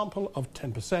a sample of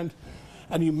 10%,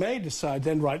 and you may decide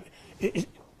then, right, is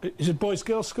it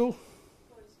boys-girls school?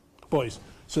 Boys.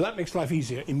 So that makes life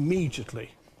easier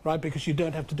immediately, right, because you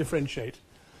don't have to differentiate.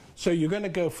 So you're going to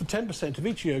go for 10% of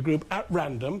each year group at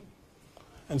random,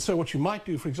 and so what you might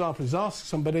do, for example, is ask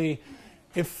somebody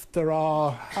if there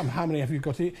are, how many have you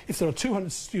got here? If there are 200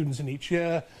 students in each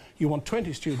year, you want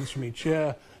 20 students from each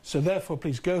year, so therefore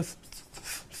please go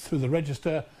through the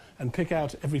register and pick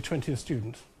out every 20th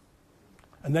student.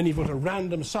 And then you've got a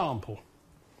random sample,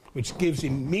 which gives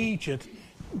immediate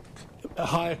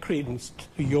higher credence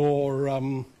to your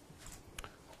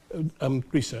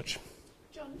research.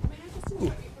 John, may I just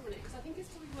interrupt you for a minute? Because I think it's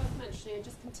probably worth mentioning and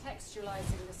just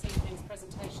contextualising this evening's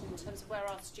presentation in terms of where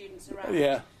our students are at.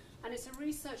 Yeah. And it's a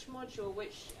research module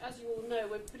which, as you all know,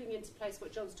 we're putting into place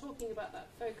what John's talking about, that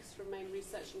focus from main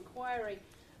research inquiry.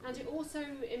 And it also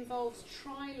involves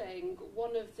trialling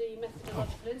one of the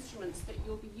methodological instruments that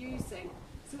you'll be using.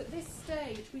 So at this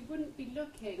stage, we wouldn't be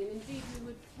looking, and indeed we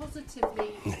would positively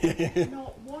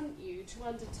not want you to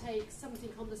undertake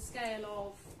something on the scale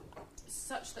of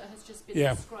such that has just been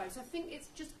described. So I think it's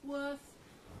just worth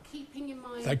keeping in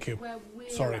mind where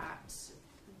we're at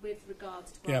with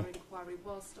regards to our inquiry,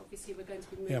 whilst obviously we're going to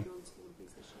be moving on to all of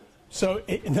these issues. So,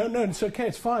 no, it's okay,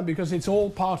 it's fine, because it's all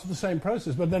part of the same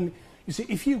process. But then, you see,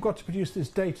 if you've got to produce this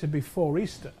data before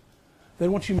Easter,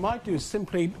 then what you might do is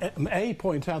simply, A,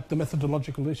 point out the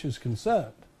methodological issues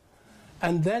concerned,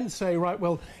 and then say, right,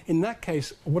 well, in that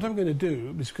case, what I'm going to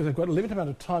do, because I've got a limited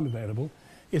amount of time available,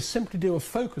 is simply do a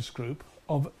focus group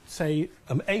of, say,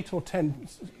 8 or 10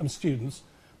 students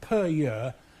per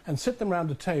year, and sit them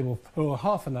around a table for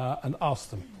half an hour and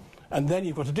ask them. And then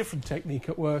you've got a different technique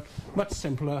at work, much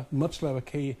simpler, much lower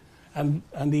key, and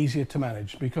easier to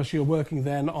manage, because you're working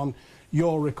then on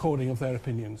your recording of their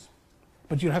opinions.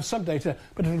 But you'll have some data,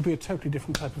 but it'll be a totally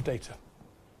different type of data.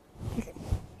 Okay.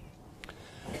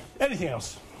 Anything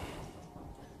else?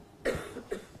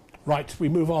 Right, we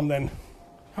move on then.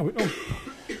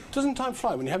 Doesn't time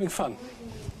fly when you're having fun?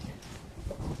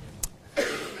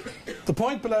 The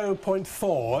point below point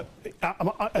 4,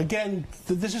 again,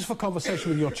 this is for conversation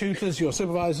with your tutors, your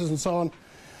supervisors and so on,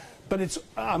 but it's,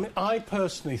 I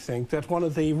personally think that one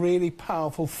of the really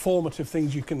powerful formative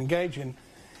things you can engage in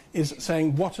is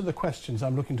saying, what are the questions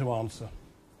I'm looking to answer?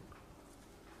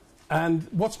 And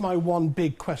what's my one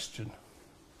big question?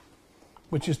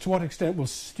 Which is, to what extent will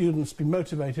students be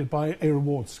motivated by a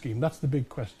reward scheme? That's the big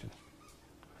question.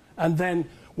 And then,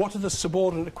 what are the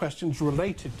subordinate questions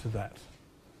related to that?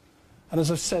 And as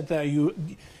I've said there,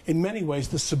 in many ways,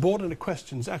 the subordinate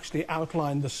questions actually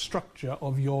outline the structure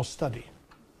of your study.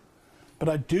 But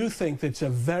I do think that it's a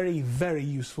very, very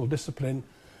useful discipline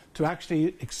to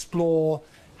actually explore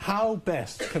how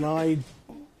best can I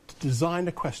design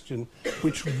a question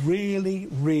which really,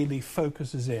 really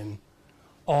focuses in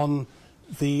on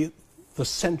the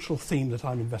central theme that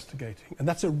I'm investigating. And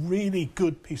that's a really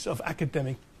good piece of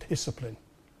academic discipline.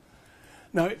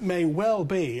 Now, it may well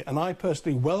be, and I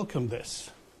personally welcome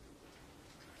this,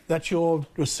 that your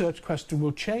research question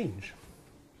will change.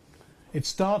 It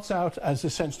starts out as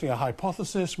essentially a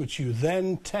hypothesis, which you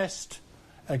then test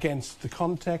against the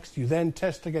context, you then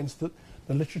test against the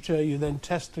literature, you then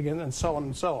test again, and so on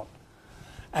and so on.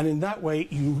 And in that way,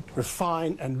 you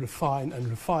refine and refine and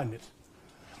refine it,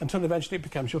 until eventually it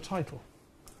becomes your title.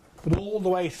 But all the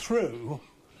way through,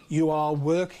 you are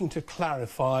working to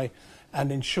clarify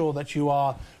and ensure that you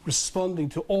are responding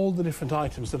to all the different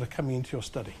items that are coming into your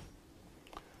study.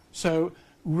 So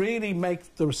really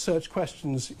make the research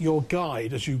questions your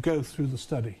guide as you go through the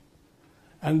study.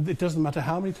 And it doesn't matter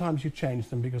how many times you change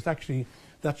them, because actually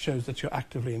that shows that you're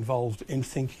actively involved in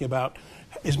thinking about,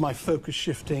 is my focus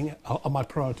shifting, are my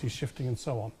priorities shifting, and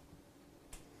so on.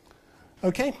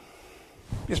 Okay?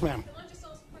 Yes, ma'am. Can I just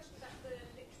ask a question about the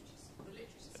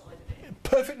literature side of it?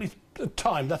 Perfectly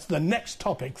timed. That's the next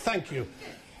topic. Thank you.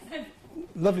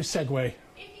 Lovely segue.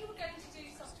 If you were going to do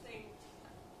something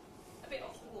a bit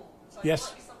off the wall, so Yes. it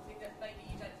might be something that maybe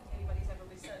you don't think anybody's ever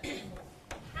researched before,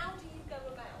 how do you go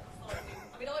about finding...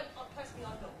 I mean, personally,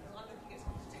 I'm not, because I'm looking at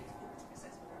something to do with formative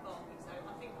assessment and marking, so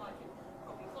I think I can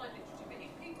probably find literature. But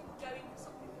if people were going for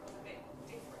something that was a bit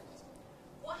different,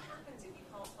 what happens if you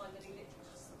can't find any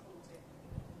literature to support it?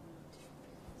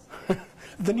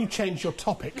 Then you change your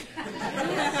topic.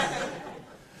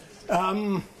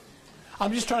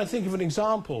 I'm just trying to think of an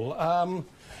example. I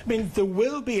mean, there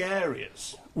will be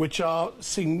areas which are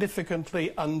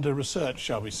significantly under-researched,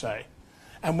 shall we say,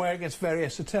 and where it gets very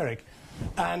esoteric.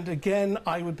 And again,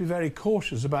 I would be very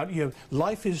cautious about,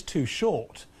 life is too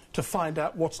short to find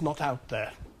out what's not out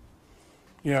there.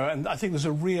 And I think there's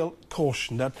a real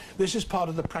caution that this is part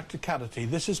of the practicality.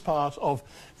 This is part of,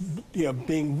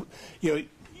 being,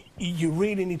 you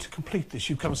really need to complete this.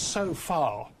 You've come so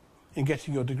far in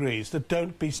getting your degrees that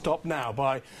don't be stopped now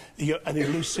by an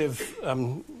elusive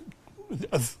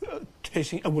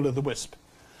chasing a will-o'-the-wisp.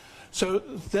 So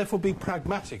therefore be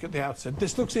pragmatic at the outset.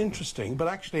 This looks interesting, but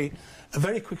actually a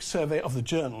very quick survey of the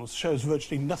journals shows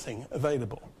virtually nothing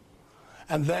available.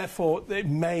 And therefore it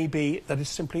may be that it's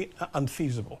simply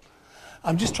unfeasible.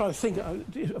 I'm just trying to think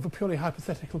of a purely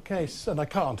hypothetical case, and I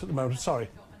can't at the moment, sorry.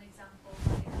 I've got an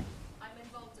example. I'm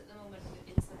involved at the moment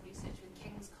in some research with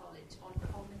King's College on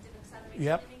cognitive acceleration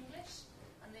Yep. in English,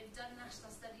 and they've done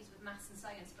national studies with maths and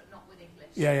science, but not with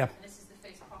English. Yeah, yeah. And this is the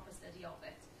first proper study of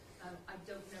it. I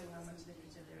don't know how much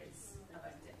literature there is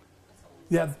about it. That's all.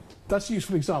 Yeah, that's a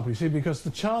useful example, you see, because the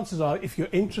chances are, if you're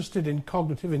interested in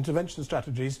cognitive intervention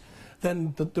strategies,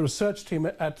 then the research team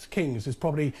at King's is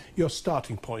probably your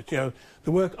starting point. The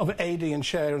work of AD and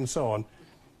Scher and so on.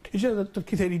 Did you know that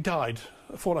Keith AD died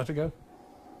a fortnight ago?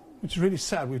 Which is really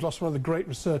sad. We've lost one of the great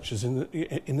researchers in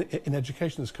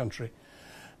education in this country.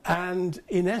 And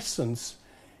in essence,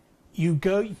 you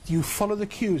follow the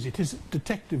cues. It is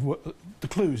detective work, the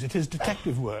clues. It is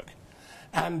detective work.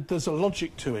 And there's a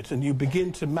logic to it, and you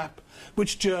begin to map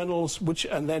which journals,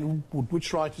 and then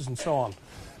which writers and so on.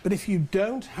 But if you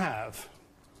don't have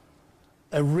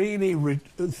a really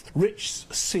rich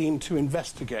scene to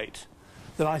investigate,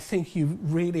 then I think you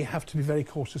really have to be very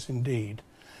cautious indeed.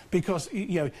 Because,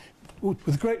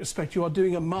 with great respect, you are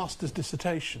doing a master's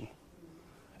dissertation.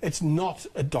 It's not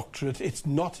a doctorate. It's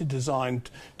not designed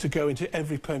to go into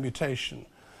every permutation.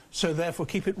 So therefore,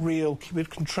 keep it real, keep it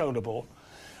controllable.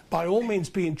 By all means,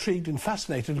 be intrigued and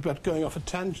fascinated about going off at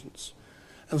tangents.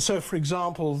 And so, for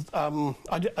example,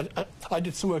 I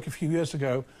did some work a few years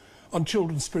ago on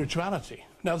children's spirituality.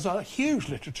 Now, there's a huge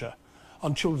literature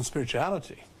on children's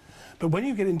spirituality. But when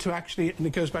you get into actually, and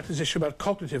it goes back to this issue about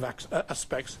cognitive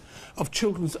aspects of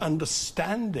children's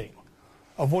understanding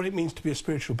of what it means to be a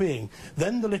spiritual being,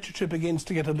 then the literature begins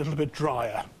to get a little bit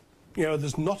drier.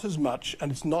 There's not as much,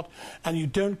 and you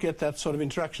don't get that sort of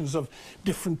interactions of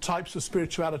different types of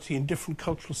spirituality in different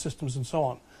cultural systems and so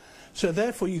on. So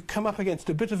therefore, you come up against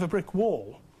a bit of a brick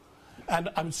wall. And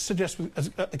I would suggest,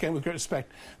 again, with great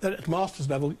respect, that at master's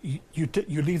level, you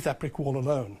leave that brick wall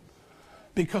alone.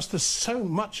 Because there's so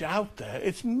much out there,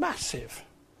 it's massive.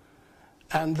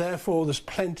 And therefore, there's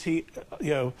plenty,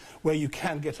 where you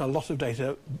can get a lot of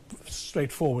data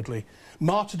straightforwardly.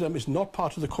 Martyrdom is not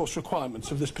part of the course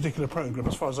requirements of this particular programme,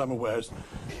 as far as I'm aware.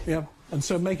 And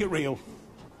so make it real.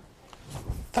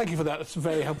 Thank you for that. That's a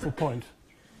very helpful point.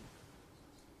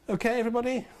 Okay,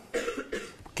 everybody?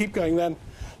 Keep going then.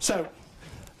 So,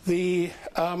 the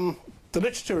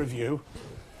literature review.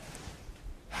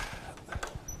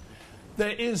 There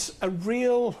is a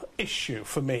real issue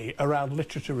for me around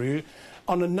literature review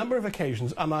on a number of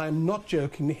occasions, and I am not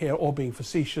joking here or being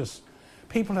facetious.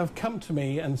 People have come to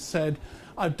me and said,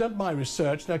 I've done my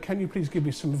research, now can you please give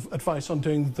me some advice on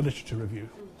doing the literature review?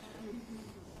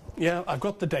 Yeah, I've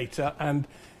got the data, and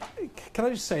can I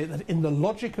just say that in the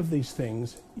logic of these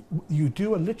things, you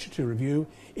do a literature review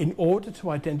in order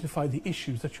to identify the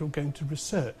issues that you're going to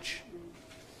research.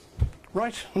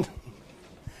 Right?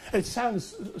 It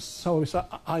sounds so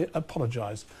I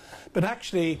apologise. But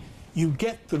actually, you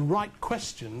get the right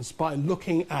questions by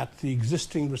looking at the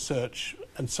existing research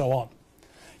and so on.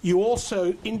 You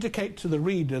also indicate to the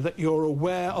reader that you're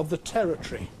aware of the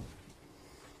territory.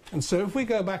 And so if we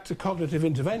go back to cognitive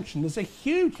intervention, there's a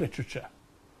huge literature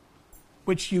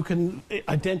which you can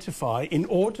identify in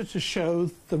order to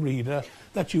show the reader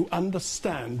that you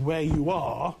understand where you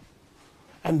are,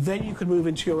 and then you can move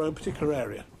into your own particular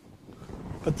area.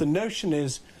 But the notion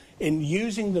is, in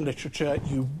using the literature,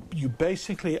 you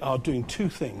basically are doing two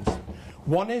things.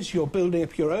 One is you're building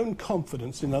up your own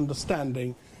confidence in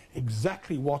understanding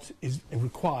exactly what is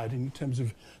required in terms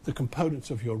of the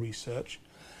components of your research.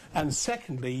 And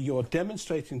secondly, you're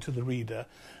demonstrating to the reader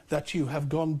that you have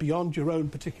gone beyond your own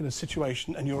particular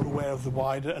situation and you're aware of the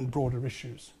wider and broader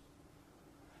issues.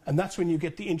 And that's when you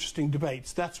get the interesting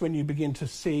debates. That's when you begin to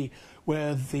see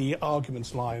where the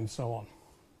arguments lie and so on.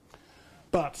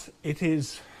 But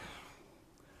it's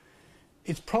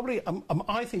probably,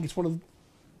 I think it's one of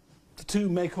the two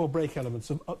make or break elements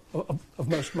of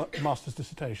most master's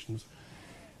dissertations.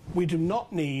 We do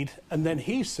not need, and then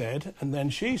he said, and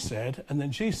then she said, and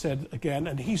then she said again,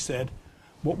 and he said,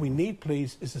 what we need,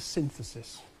 please, is a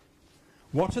synthesis.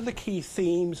 What are the key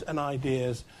themes and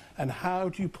ideas, and how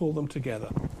do you pull them together?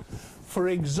 For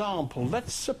example,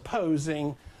 let's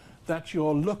supposing that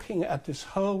you're looking at this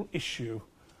whole issue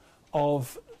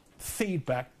of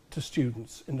feedback to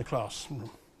students in the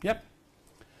classroom. Yep.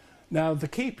 Now, the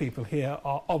key people here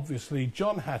are obviously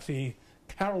John Hattie,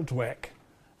 Carol Dweck,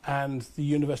 and the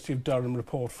University of Durham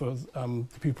report for the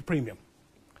pupil premium.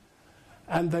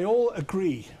 And they all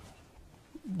agree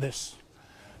this.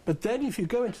 But then if you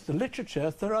go into the literature,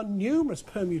 there are numerous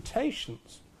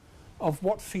permutations of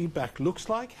what feedback looks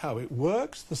like, how it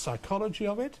works, the psychology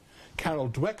of it. Carol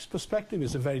Dweck's perspective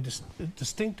is a very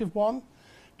distinctive one.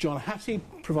 John Hattie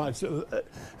provides a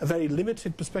very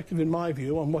limited perspective, in my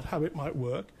view, on how it might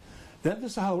work. Then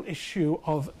there's the whole issue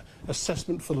of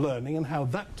assessment for learning and how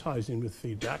that ties in with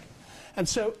feedback. And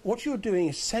so what you're doing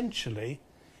essentially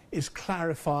is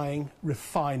clarifying,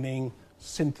 refining,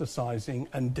 synthesizing,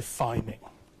 and defining.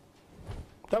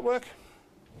 That work?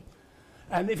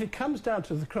 And if it comes down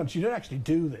to the crunch, you don't actually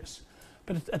do this.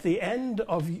 But at the end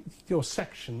of your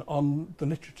section on the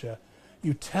literature,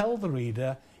 you tell the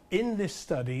reader, in this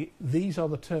study, these are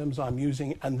the terms I'm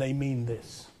using, and they mean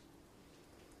this.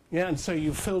 Yeah, and so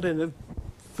you've filled in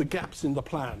the gaps in the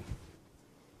plan.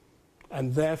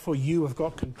 And therefore, you have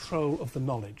got control of the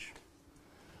knowledge.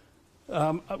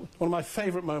 One of my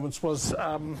favourite moments was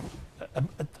a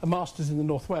master's in the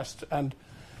Northwest, and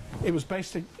it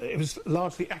was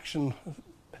largely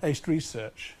action-based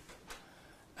research.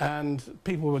 And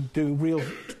people were doing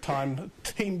real-time,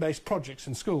 team-based projects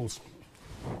in schools.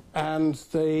 And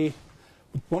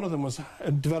one of them was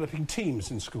developing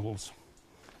teams in schools.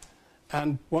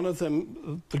 And one of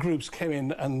them, the groups came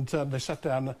in and they sat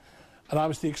down, and I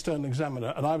was the external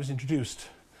examiner, and I was introduced.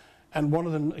 And one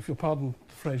of them, if you'll pardon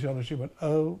the phraseology, went,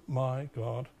 "Oh my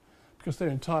God," because their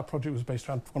entire project was based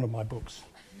around one of my books.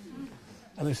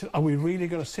 And they said, "Are we really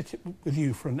going to sit with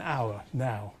you for an hour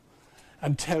now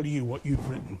and tell you what you've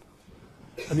written?"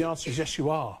 And the answer is yes, you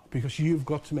are, because you've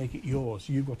got to make it yours.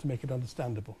 You've got to make it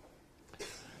understandable.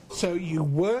 So you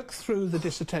work through the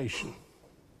dissertation.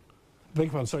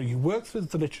 You work through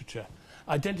the literature,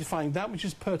 identifying that which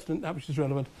is pertinent, that which is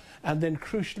relevant, and then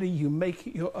crucially you make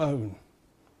it your own.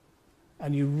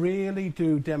 And you really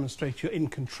do demonstrate you're in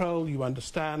control, you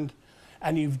understand,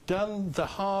 and you've done the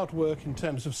hard work in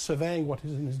terms of surveying what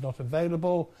is and is not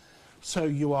available, so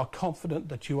you are confident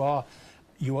that you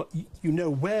know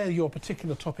where your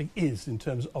particular topic is in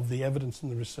terms of the evidence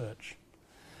and the research.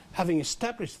 Having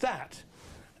established that,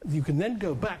 you can then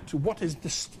go back to what is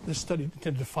this study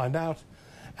intended to find out,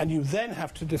 and you then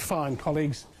have to define,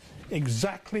 colleagues,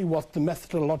 exactly what the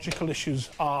methodological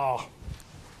issues are.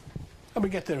 And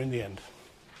we get there in the end.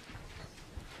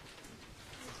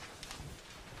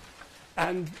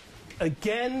 And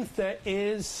again, there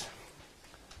is,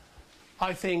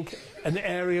 I think, an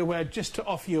area where, just to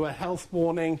offer you a health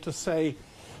warning, to say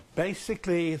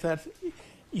basically that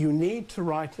you need to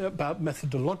write about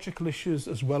methodological issues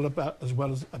as well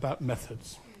as about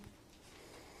methods.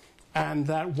 And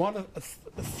that one of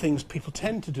the things people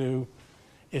tend to do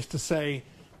is to say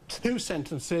 2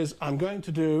 sentences, I'm going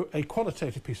to do a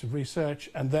qualitative piece of research,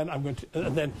 and then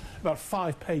and then about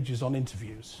 5 pages on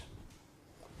interviews.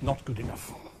 Not good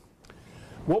enough.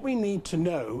 What we need to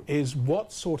know is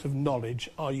what sort of knowledge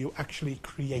are you actually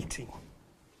creating.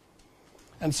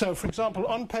 And so, for example,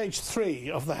 on page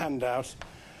 3 of the handout,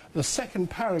 the second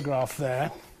paragraph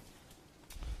there,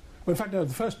 well, in fact, no,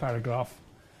 the first paragraph,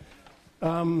 there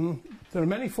are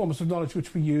many forms of knowledge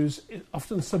which we use,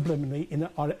 often subliminally, in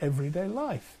our everyday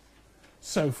life.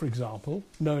 So, for example,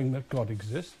 knowing that God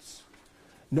exists,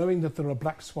 knowing that there are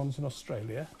black swans in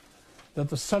Australia, that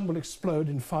the sun will explode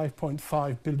in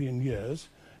 5.5 billion years,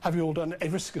 Have you all done a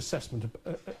risk assessment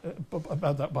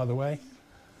about that, by the way?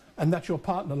 And that your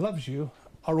partner loves you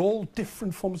are all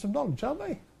different forms of knowledge, aren't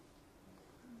they?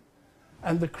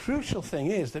 And the crucial thing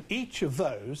is that each of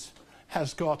those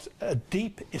has got a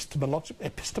deep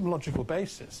epistemological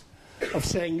basis of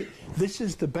saying this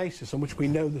is the basis on which we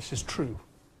know this is true.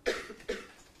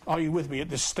 Are you with me at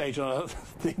this stage on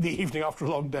the evening after a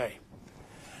long day?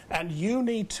 And you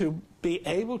need to be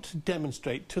able to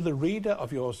demonstrate to the reader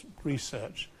of your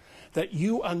research that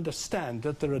you understand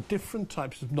that there are different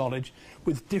types of knowledge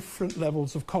with different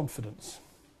levels of confidence.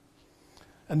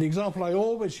 And the example I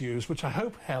always use, which I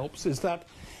hope helps, is that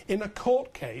in a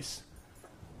court case,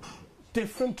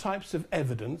 different types of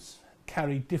evidence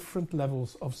carry different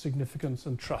levels of significance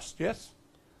and trust, yes?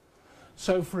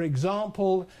 So, for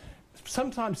example,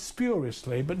 sometimes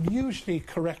spuriously, but usually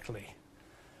correctly,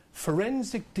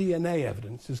 forensic DNA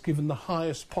evidence is given the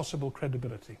highest possible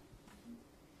credibility,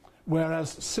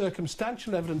 whereas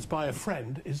circumstantial evidence by a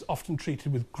friend is often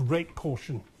treated with great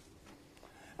caution.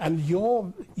 And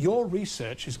your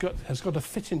research has got to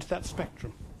fit into that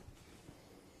spectrum.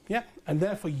 Yeah? And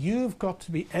therefore you've got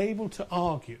to be able to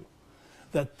argue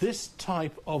that this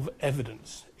type of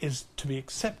evidence is to be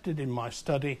accepted in my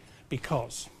study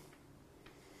because.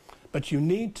 But you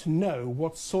need to know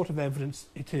what sort of evidence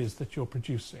it is that you're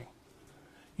producing.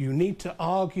 You need to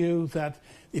argue that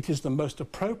it is the most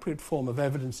appropriate form of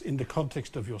evidence in the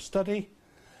context of your study,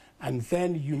 and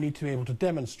then you need to be able to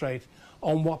demonstrate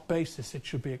on what basis it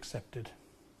should be accepted.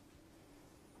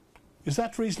 Is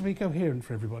that reasonably coherent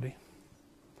for everybody?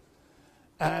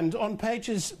 And on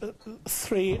pages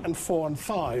 3 and 4 and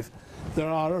 5, there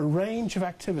are a range of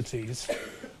activities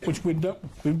which we're not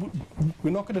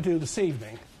going to do this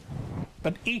evening,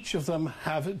 but each of them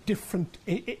have different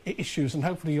issues, and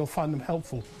hopefully you'll find them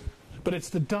helpful. But it's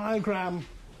the diagram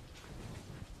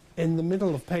in the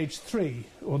middle of page 3,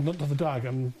 or not the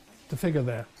diagram, the figure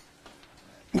there,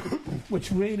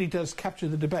 which really does capture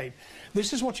the debate.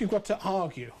 This is what you've got to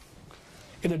argue.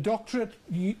 In a doctorate,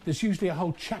 there's usually a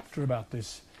whole chapter about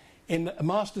this. In a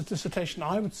master's dissertation,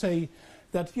 I would say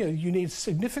that you need a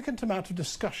significant amount of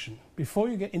discussion before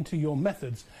you get into your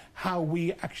methods, how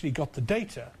we actually got the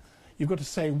data. You've got to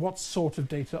say, what sort of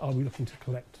data are we looking to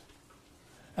collect?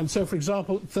 And so, for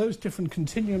example, those different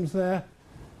continuums there,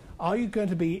 are you going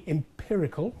to be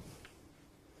empirical?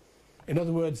 In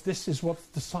other words, this is what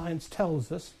the science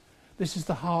tells us. This is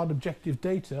the hard objective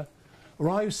data. Or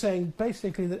are you saying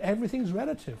basically that everything's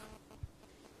relative?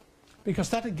 Because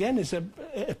that, again, is a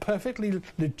perfectly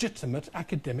legitimate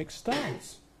academic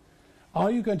stance.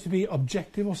 Are you going to be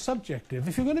objective or subjective?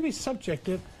 If you're going to be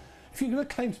subjective, if you're going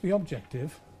to claim to be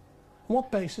objective, on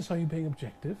what basis are you being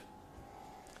objective?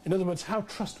 In other words, how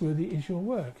trustworthy is your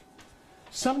work?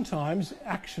 Sometimes,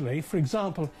 actually, for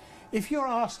example, if you're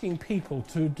asking people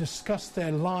to discuss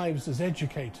their lives as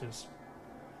educators,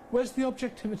 where's the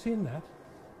objectivity in that?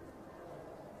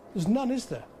 There's none, is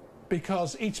there?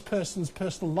 Because each person's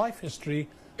personal life history,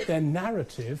 their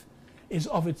narrative, is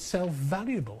of itself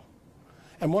valuable.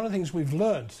 And one of the things we've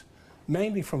learned,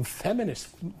 mainly from feminist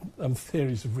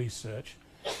theories of research,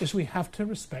 is we have to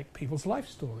respect people's life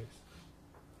stories.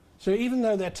 So even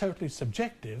though they're totally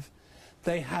subjective,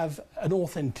 they have an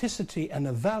authenticity and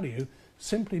a value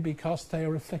simply because they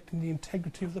are reflecting the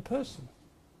integrity of the person.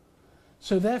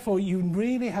 So therefore, you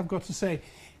really have got to say,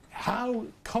 how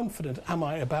confident am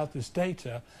I about this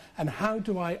data, and how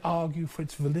do I argue for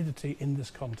its validity in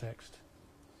this context?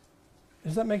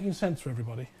 Is that making sense for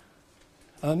everybody?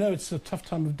 And I know it's a tough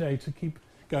time of day to keep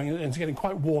going, and it's getting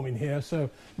quite warm in here,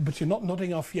 but you're not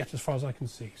nodding off yet as far as I can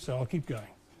see, so I'll keep going.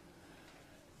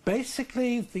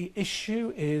 Basically, the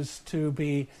issue is to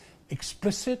be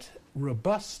explicit,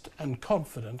 robust, and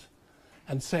confident,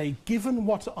 and say, given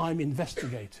what I'm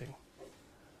investigating,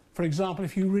 for example,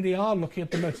 if you really are looking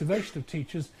at the motivation of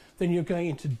teachers, then you're going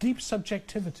into deep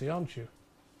subjectivity, aren't you?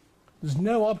 There's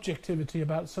no objectivity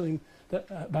about something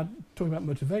about talking about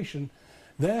motivation.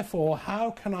 Therefore,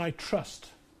 how can I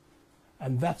trust?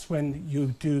 And that's when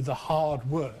you do the hard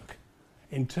work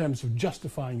in terms of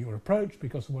justifying your approach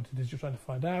because of what it is you're trying to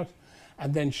find out,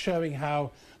 and then showing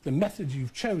how the methods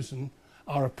you've chosen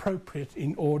are appropriate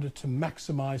in order to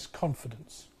maximize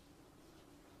confidence.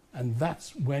 And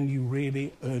that's when you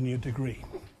really earn your degree,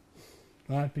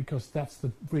 right? Because that's the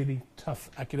really tough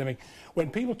academic. When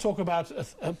people talk about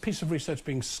a piece of research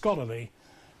being scholarly,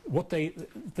 what they're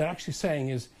actually saying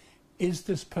is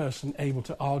this person able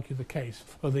to argue the case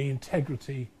for the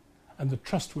integrity and the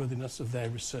trustworthiness of their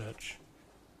research?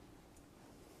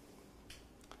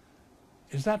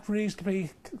 Is that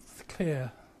reasonably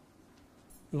clear?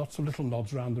 Lots of little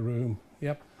nods around the room.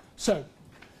 Yep. So,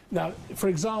 Now, for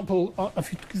example,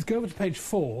 if you go over to page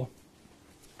 4,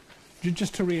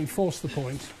 just to reinforce the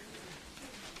point,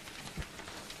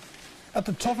 at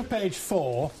the top of page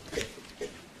 4,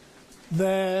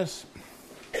 there's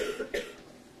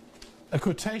a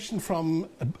quotation from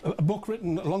a book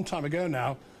written a long time ago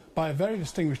now by a very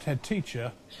distinguished head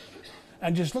teacher,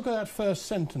 and just look at that first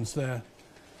sentence there.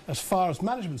 As far as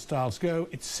management styles go,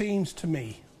 it seems to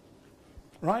me,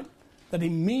 right? That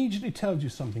immediately tells you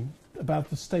something about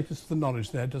the status of the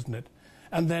knowledge there, doesn't it?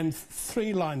 And then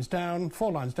 4 lines down,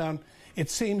 it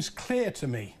seems clear to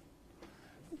me.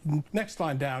 Next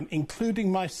line down,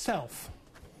 including myself.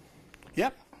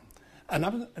 Yep.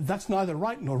 And that's neither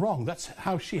right nor wrong. That's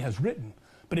how she has written.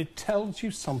 But it tells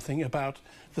you something about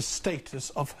the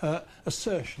status of her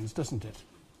assertions, doesn't it?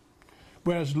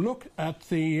 Whereas look at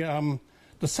the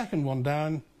second one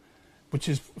down, which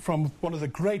is from one of the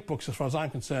great books, as far as I'm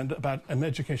concerned, about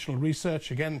educational research,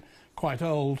 again, quite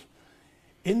old.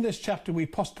 In this chapter, we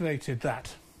postulated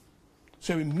that.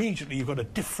 So immediately you've got a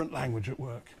different language at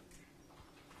work.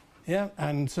 Yeah,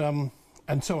 and so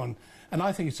on. And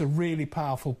I think it's a really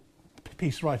powerful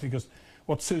piece of writing, because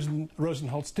what Susan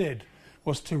Rosenholz did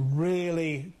was to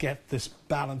really get this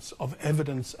balance of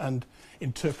evidence and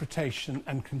interpretation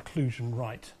and conclusion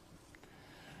right.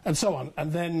 And so on.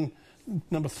 And then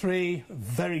number 3,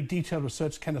 very detailed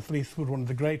research, Kenneth Leithwood, one of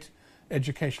the great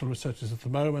educational researchers at the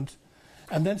moment.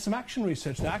 And then some action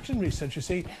research. The action research, you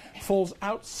see, falls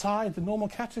outside the normal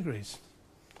categories.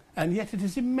 And yet it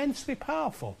is immensely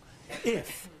powerful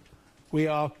if we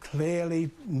are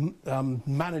clearly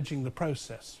managing the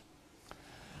process.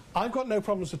 I've got no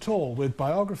problems at all with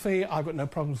biography. I've got no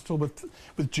problems at all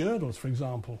with journals, for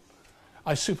example.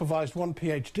 I supervised one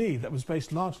PhD that was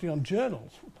based largely on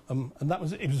journals, and it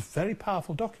was a very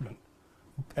powerful document,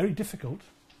 very difficult,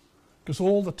 because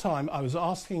all the time I was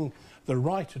asking the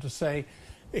writer to say,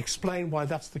 explain why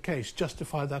that's the case,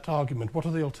 justify that argument, what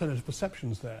are the alternative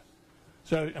perceptions there?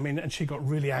 So, I mean, and she got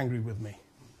really angry with me.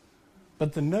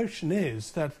 But the notion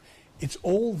is that it's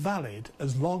all valid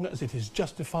as long as it is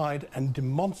justified and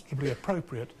demonstrably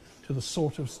appropriate to the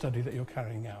sort of study that you're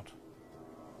carrying out.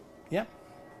 Yeah?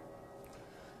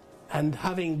 And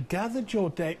having gathered your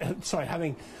data,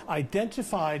 having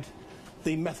identified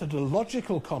the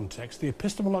methodological context, the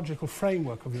epistemological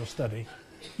framework of your study,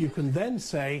 you can then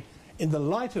say, in the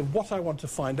light of what I want to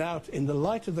find out, in the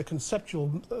light of the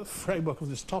conceptual framework of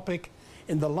this topic,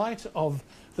 in the light of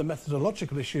the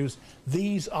methodological issues,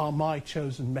 these are my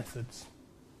chosen methods.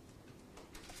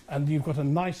 And you've got a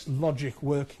nice logic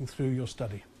working through your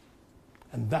study.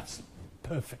 And that's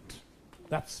perfect.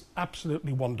 That's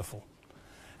absolutely wonderful.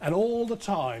 And all the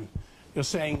time, you're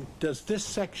saying, does this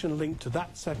section link to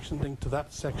that section, link to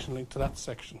that section, link to that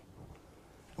section?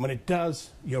 And when it does,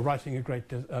 you're writing a great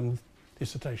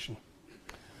dissertation.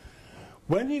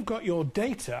 When you've got your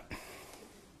data,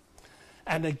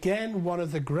 and again, one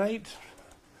of the great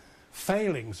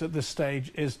failings at this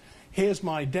stage is, here's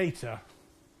my data,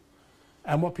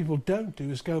 and what people don't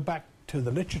do is go back to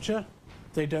the literature,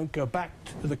 they don't go back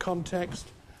to the context,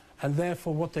 and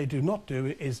therefore what they do not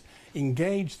do is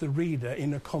engage the reader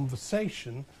in a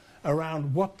conversation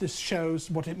around what this shows,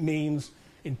 what it means,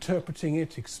 interpreting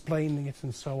it, explaining it,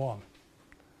 and so on.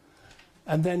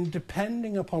 And then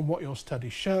depending upon what your study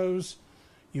shows,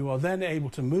 you are then able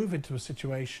to move into a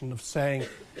situation of saying,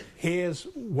 here's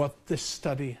what this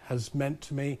study has meant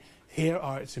to me, here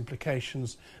are its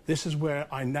implications, this is where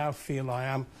I now feel I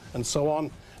am, and so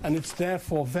on. And it's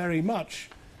therefore very much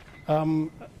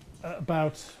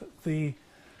about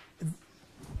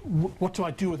what do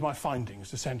I do with my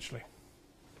findings, essentially.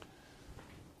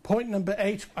 Point number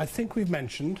 8, I think we've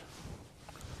mentioned,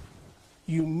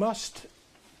 you must,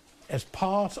 as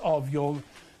part of your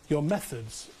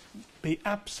methods, be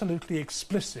absolutely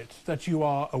explicit that you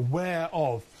are aware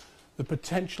of the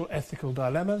potential ethical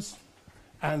dilemmas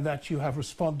and that you have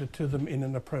responded to them in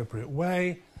an appropriate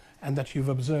way and that you've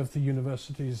observed the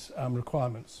university's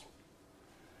requirements.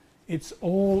 It's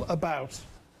all about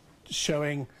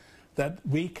showing that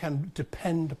we can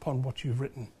depend upon what you've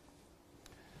written.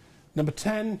 Number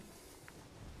 10,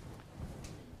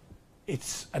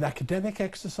 it's an academic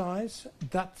exercise.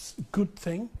 That's a good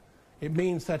thing. It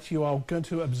means that you are going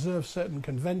to observe certain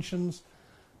conventions,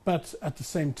 but at the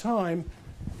same time,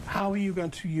 how are you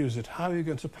going to use it? How are you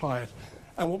going to apply it?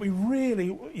 And what we really,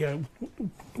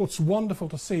 what's wonderful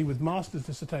to see with master's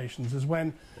dissertations is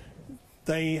when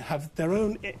they have their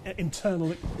own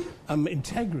internal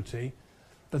integrity,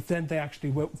 but then they actually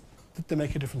work, they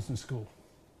make a difference in school.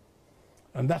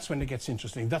 And that's when it gets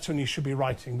interesting. That's when you should be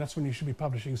writing. That's when you should be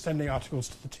publishing, sending articles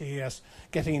to the TES,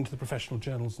 getting into the professional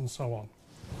journals, and so on.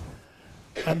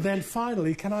 And then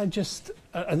finally, can I just,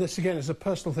 and this again is a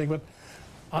personal thing, but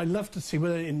I love to see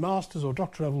whether in master's or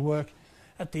doctoral level work,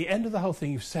 at the end of the whole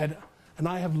thing you've said, and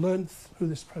I have learned through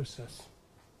this process.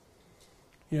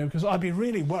 You know, because I'd be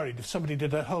really worried if somebody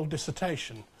did a whole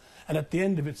dissertation and at the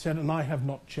end of it said, and I have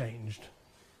not changed.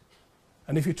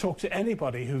 And if you talk to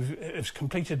anybody who has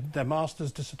completed their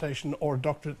master's dissertation or a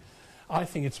doctorate, I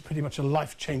think it's pretty much a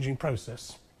life-changing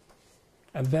process.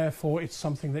 And therefore it's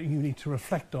something that you need to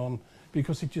reflect on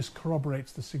because it just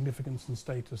corroborates the significance and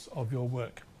status of your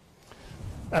work.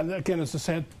 And again, as I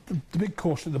said, the big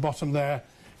caution at the bottom there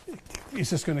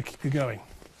is just going to keep you going.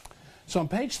 So on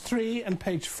page 3 and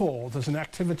page 4, there's an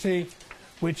activity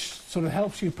which sort of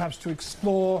helps you perhaps to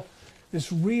explore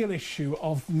this real issue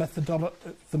of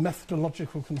the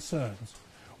methodological concerns.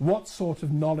 What sort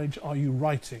of knowledge are you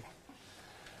writing?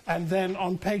 And then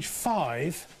on page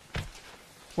 5,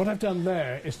 what I've done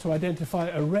there is to identify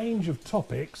a range of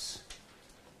topics,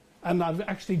 and I've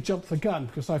actually jumped the gun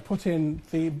because I've put in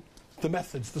the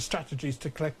methods, the strategies to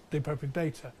collect the appropriate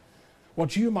data.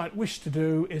 What you might wish to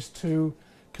do is to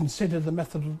consider the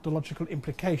methodological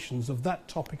implications of that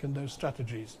topic and those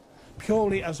strategies,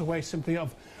 purely as a way simply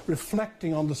of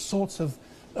reflecting on the sorts of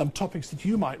topics that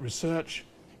you might research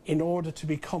in order to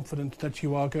be confident that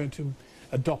you are going to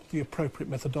adopt the appropriate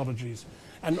methodologies.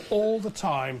 And all the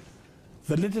time,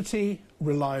 validity,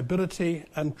 reliability,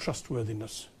 and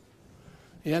trustworthiness.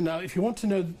 Yeah, now, if you want to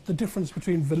know the difference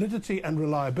between validity and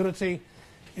reliability,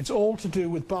 it's all to do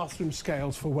with bathroom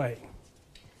scales for weighing.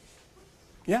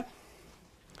 Yeah?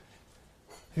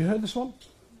 Have you heard this one?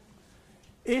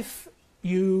 If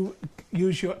you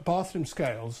use your bathroom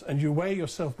scales and you weigh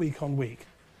yourself week on week,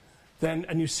 then,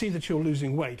 and you see that you're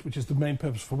losing weight, which is the main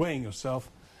purpose for weighing yourself,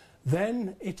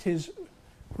 then it is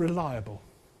reliable.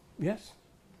 Yes?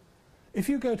 If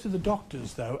you go to the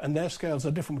doctors, though, and their scales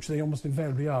are different, which they almost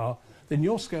invariably are, then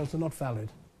your scales are not valid.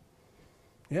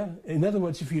 Yeah? In other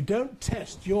words, if you don't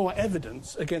test your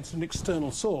evidence against an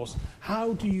external source,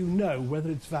 how do you know whether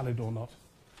it's valid or not?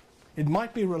 It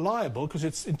might be reliable because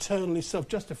it's internally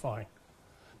self-justifying,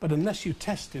 but unless you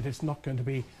test it, it's not going to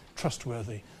be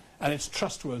trustworthy. And it's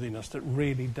trustworthiness that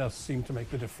really does seem to make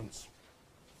the difference.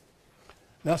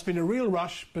 Now, it's been a real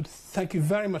rush, but thank you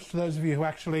very much to those of you who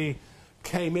actually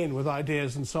came in with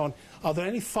ideas and so on. Are there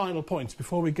any final points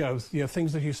before we go? You know,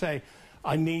 things that you say,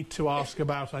 I need to ask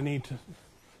about, I need to...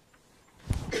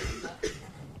 Excuse me,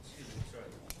 sorry.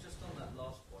 Just on that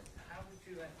last point, how would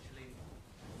you actually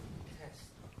test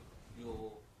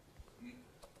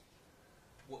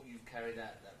what you've carried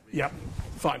out that research? Yeah,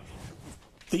 fine.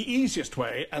 The easiest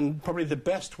way, and probably the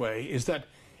best way, is that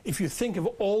if you think of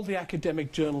all the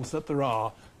academic journals that there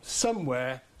are,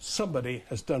 somewhere somebody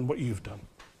has done what you've done.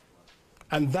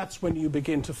 And that's when you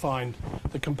begin to find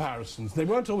the comparisons. They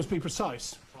won't always be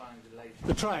precise. Triangulation.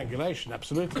 The triangulation,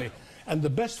 absolutely. And the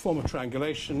best form of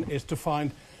triangulation is to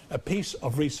find a piece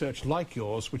of research like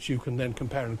yours, which you can then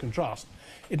compare and contrast.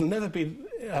 It'll never be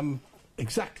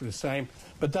exactly the same,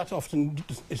 but that often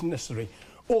isn't necessary.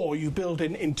 Or you build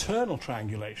in internal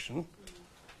triangulation,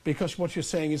 because what you're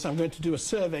saying is, I'm going to do a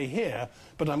survey here,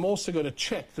 but I'm also going to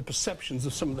check the perceptions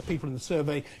of some of the people in the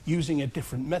survey using a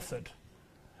different method.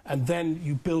 And then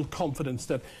you build confidence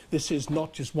that this is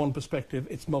not just one perspective,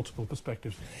 it's multiple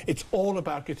perspectives. It's all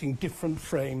about getting different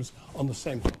frames on the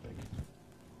same topic.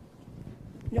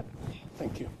 Yep,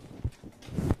 thank you.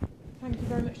 Thank you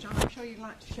very much, John. I'm sure you'd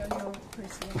like to show your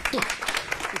appreciation.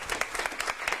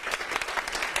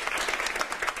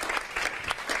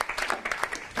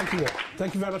 Thank you all.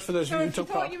 Thank you very much for those of you who took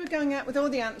part. So if you thought you were going out with all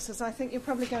the answers, I think you're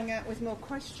probably going out with more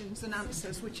questions than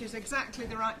answers, which is exactly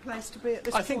the right place to be at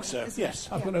this point. I think so, yes.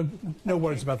 I've Yeah. got no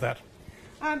worries about that.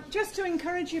 Just to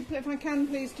encourage you, if I can,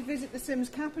 please, to visit the Sims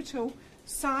Capital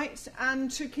site and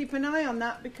to keep an eye on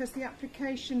that, because the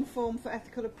application form for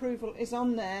ethical approval is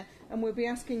on there, and we'll be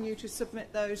asking you to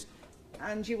submit those,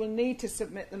 and you will need to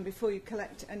submit them before you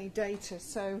collect any data.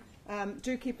 So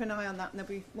do keep an eye on that, and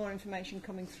there'll be more information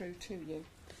coming through to you.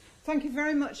 Thank you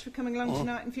very much for coming along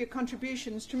tonight and for your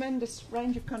contributions, tremendous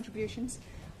range of contributions.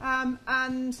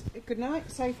 And good night,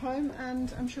 safe home,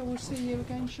 and I'm sure we'll see you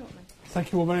again shortly.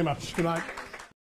 Thank you all very much. Good night.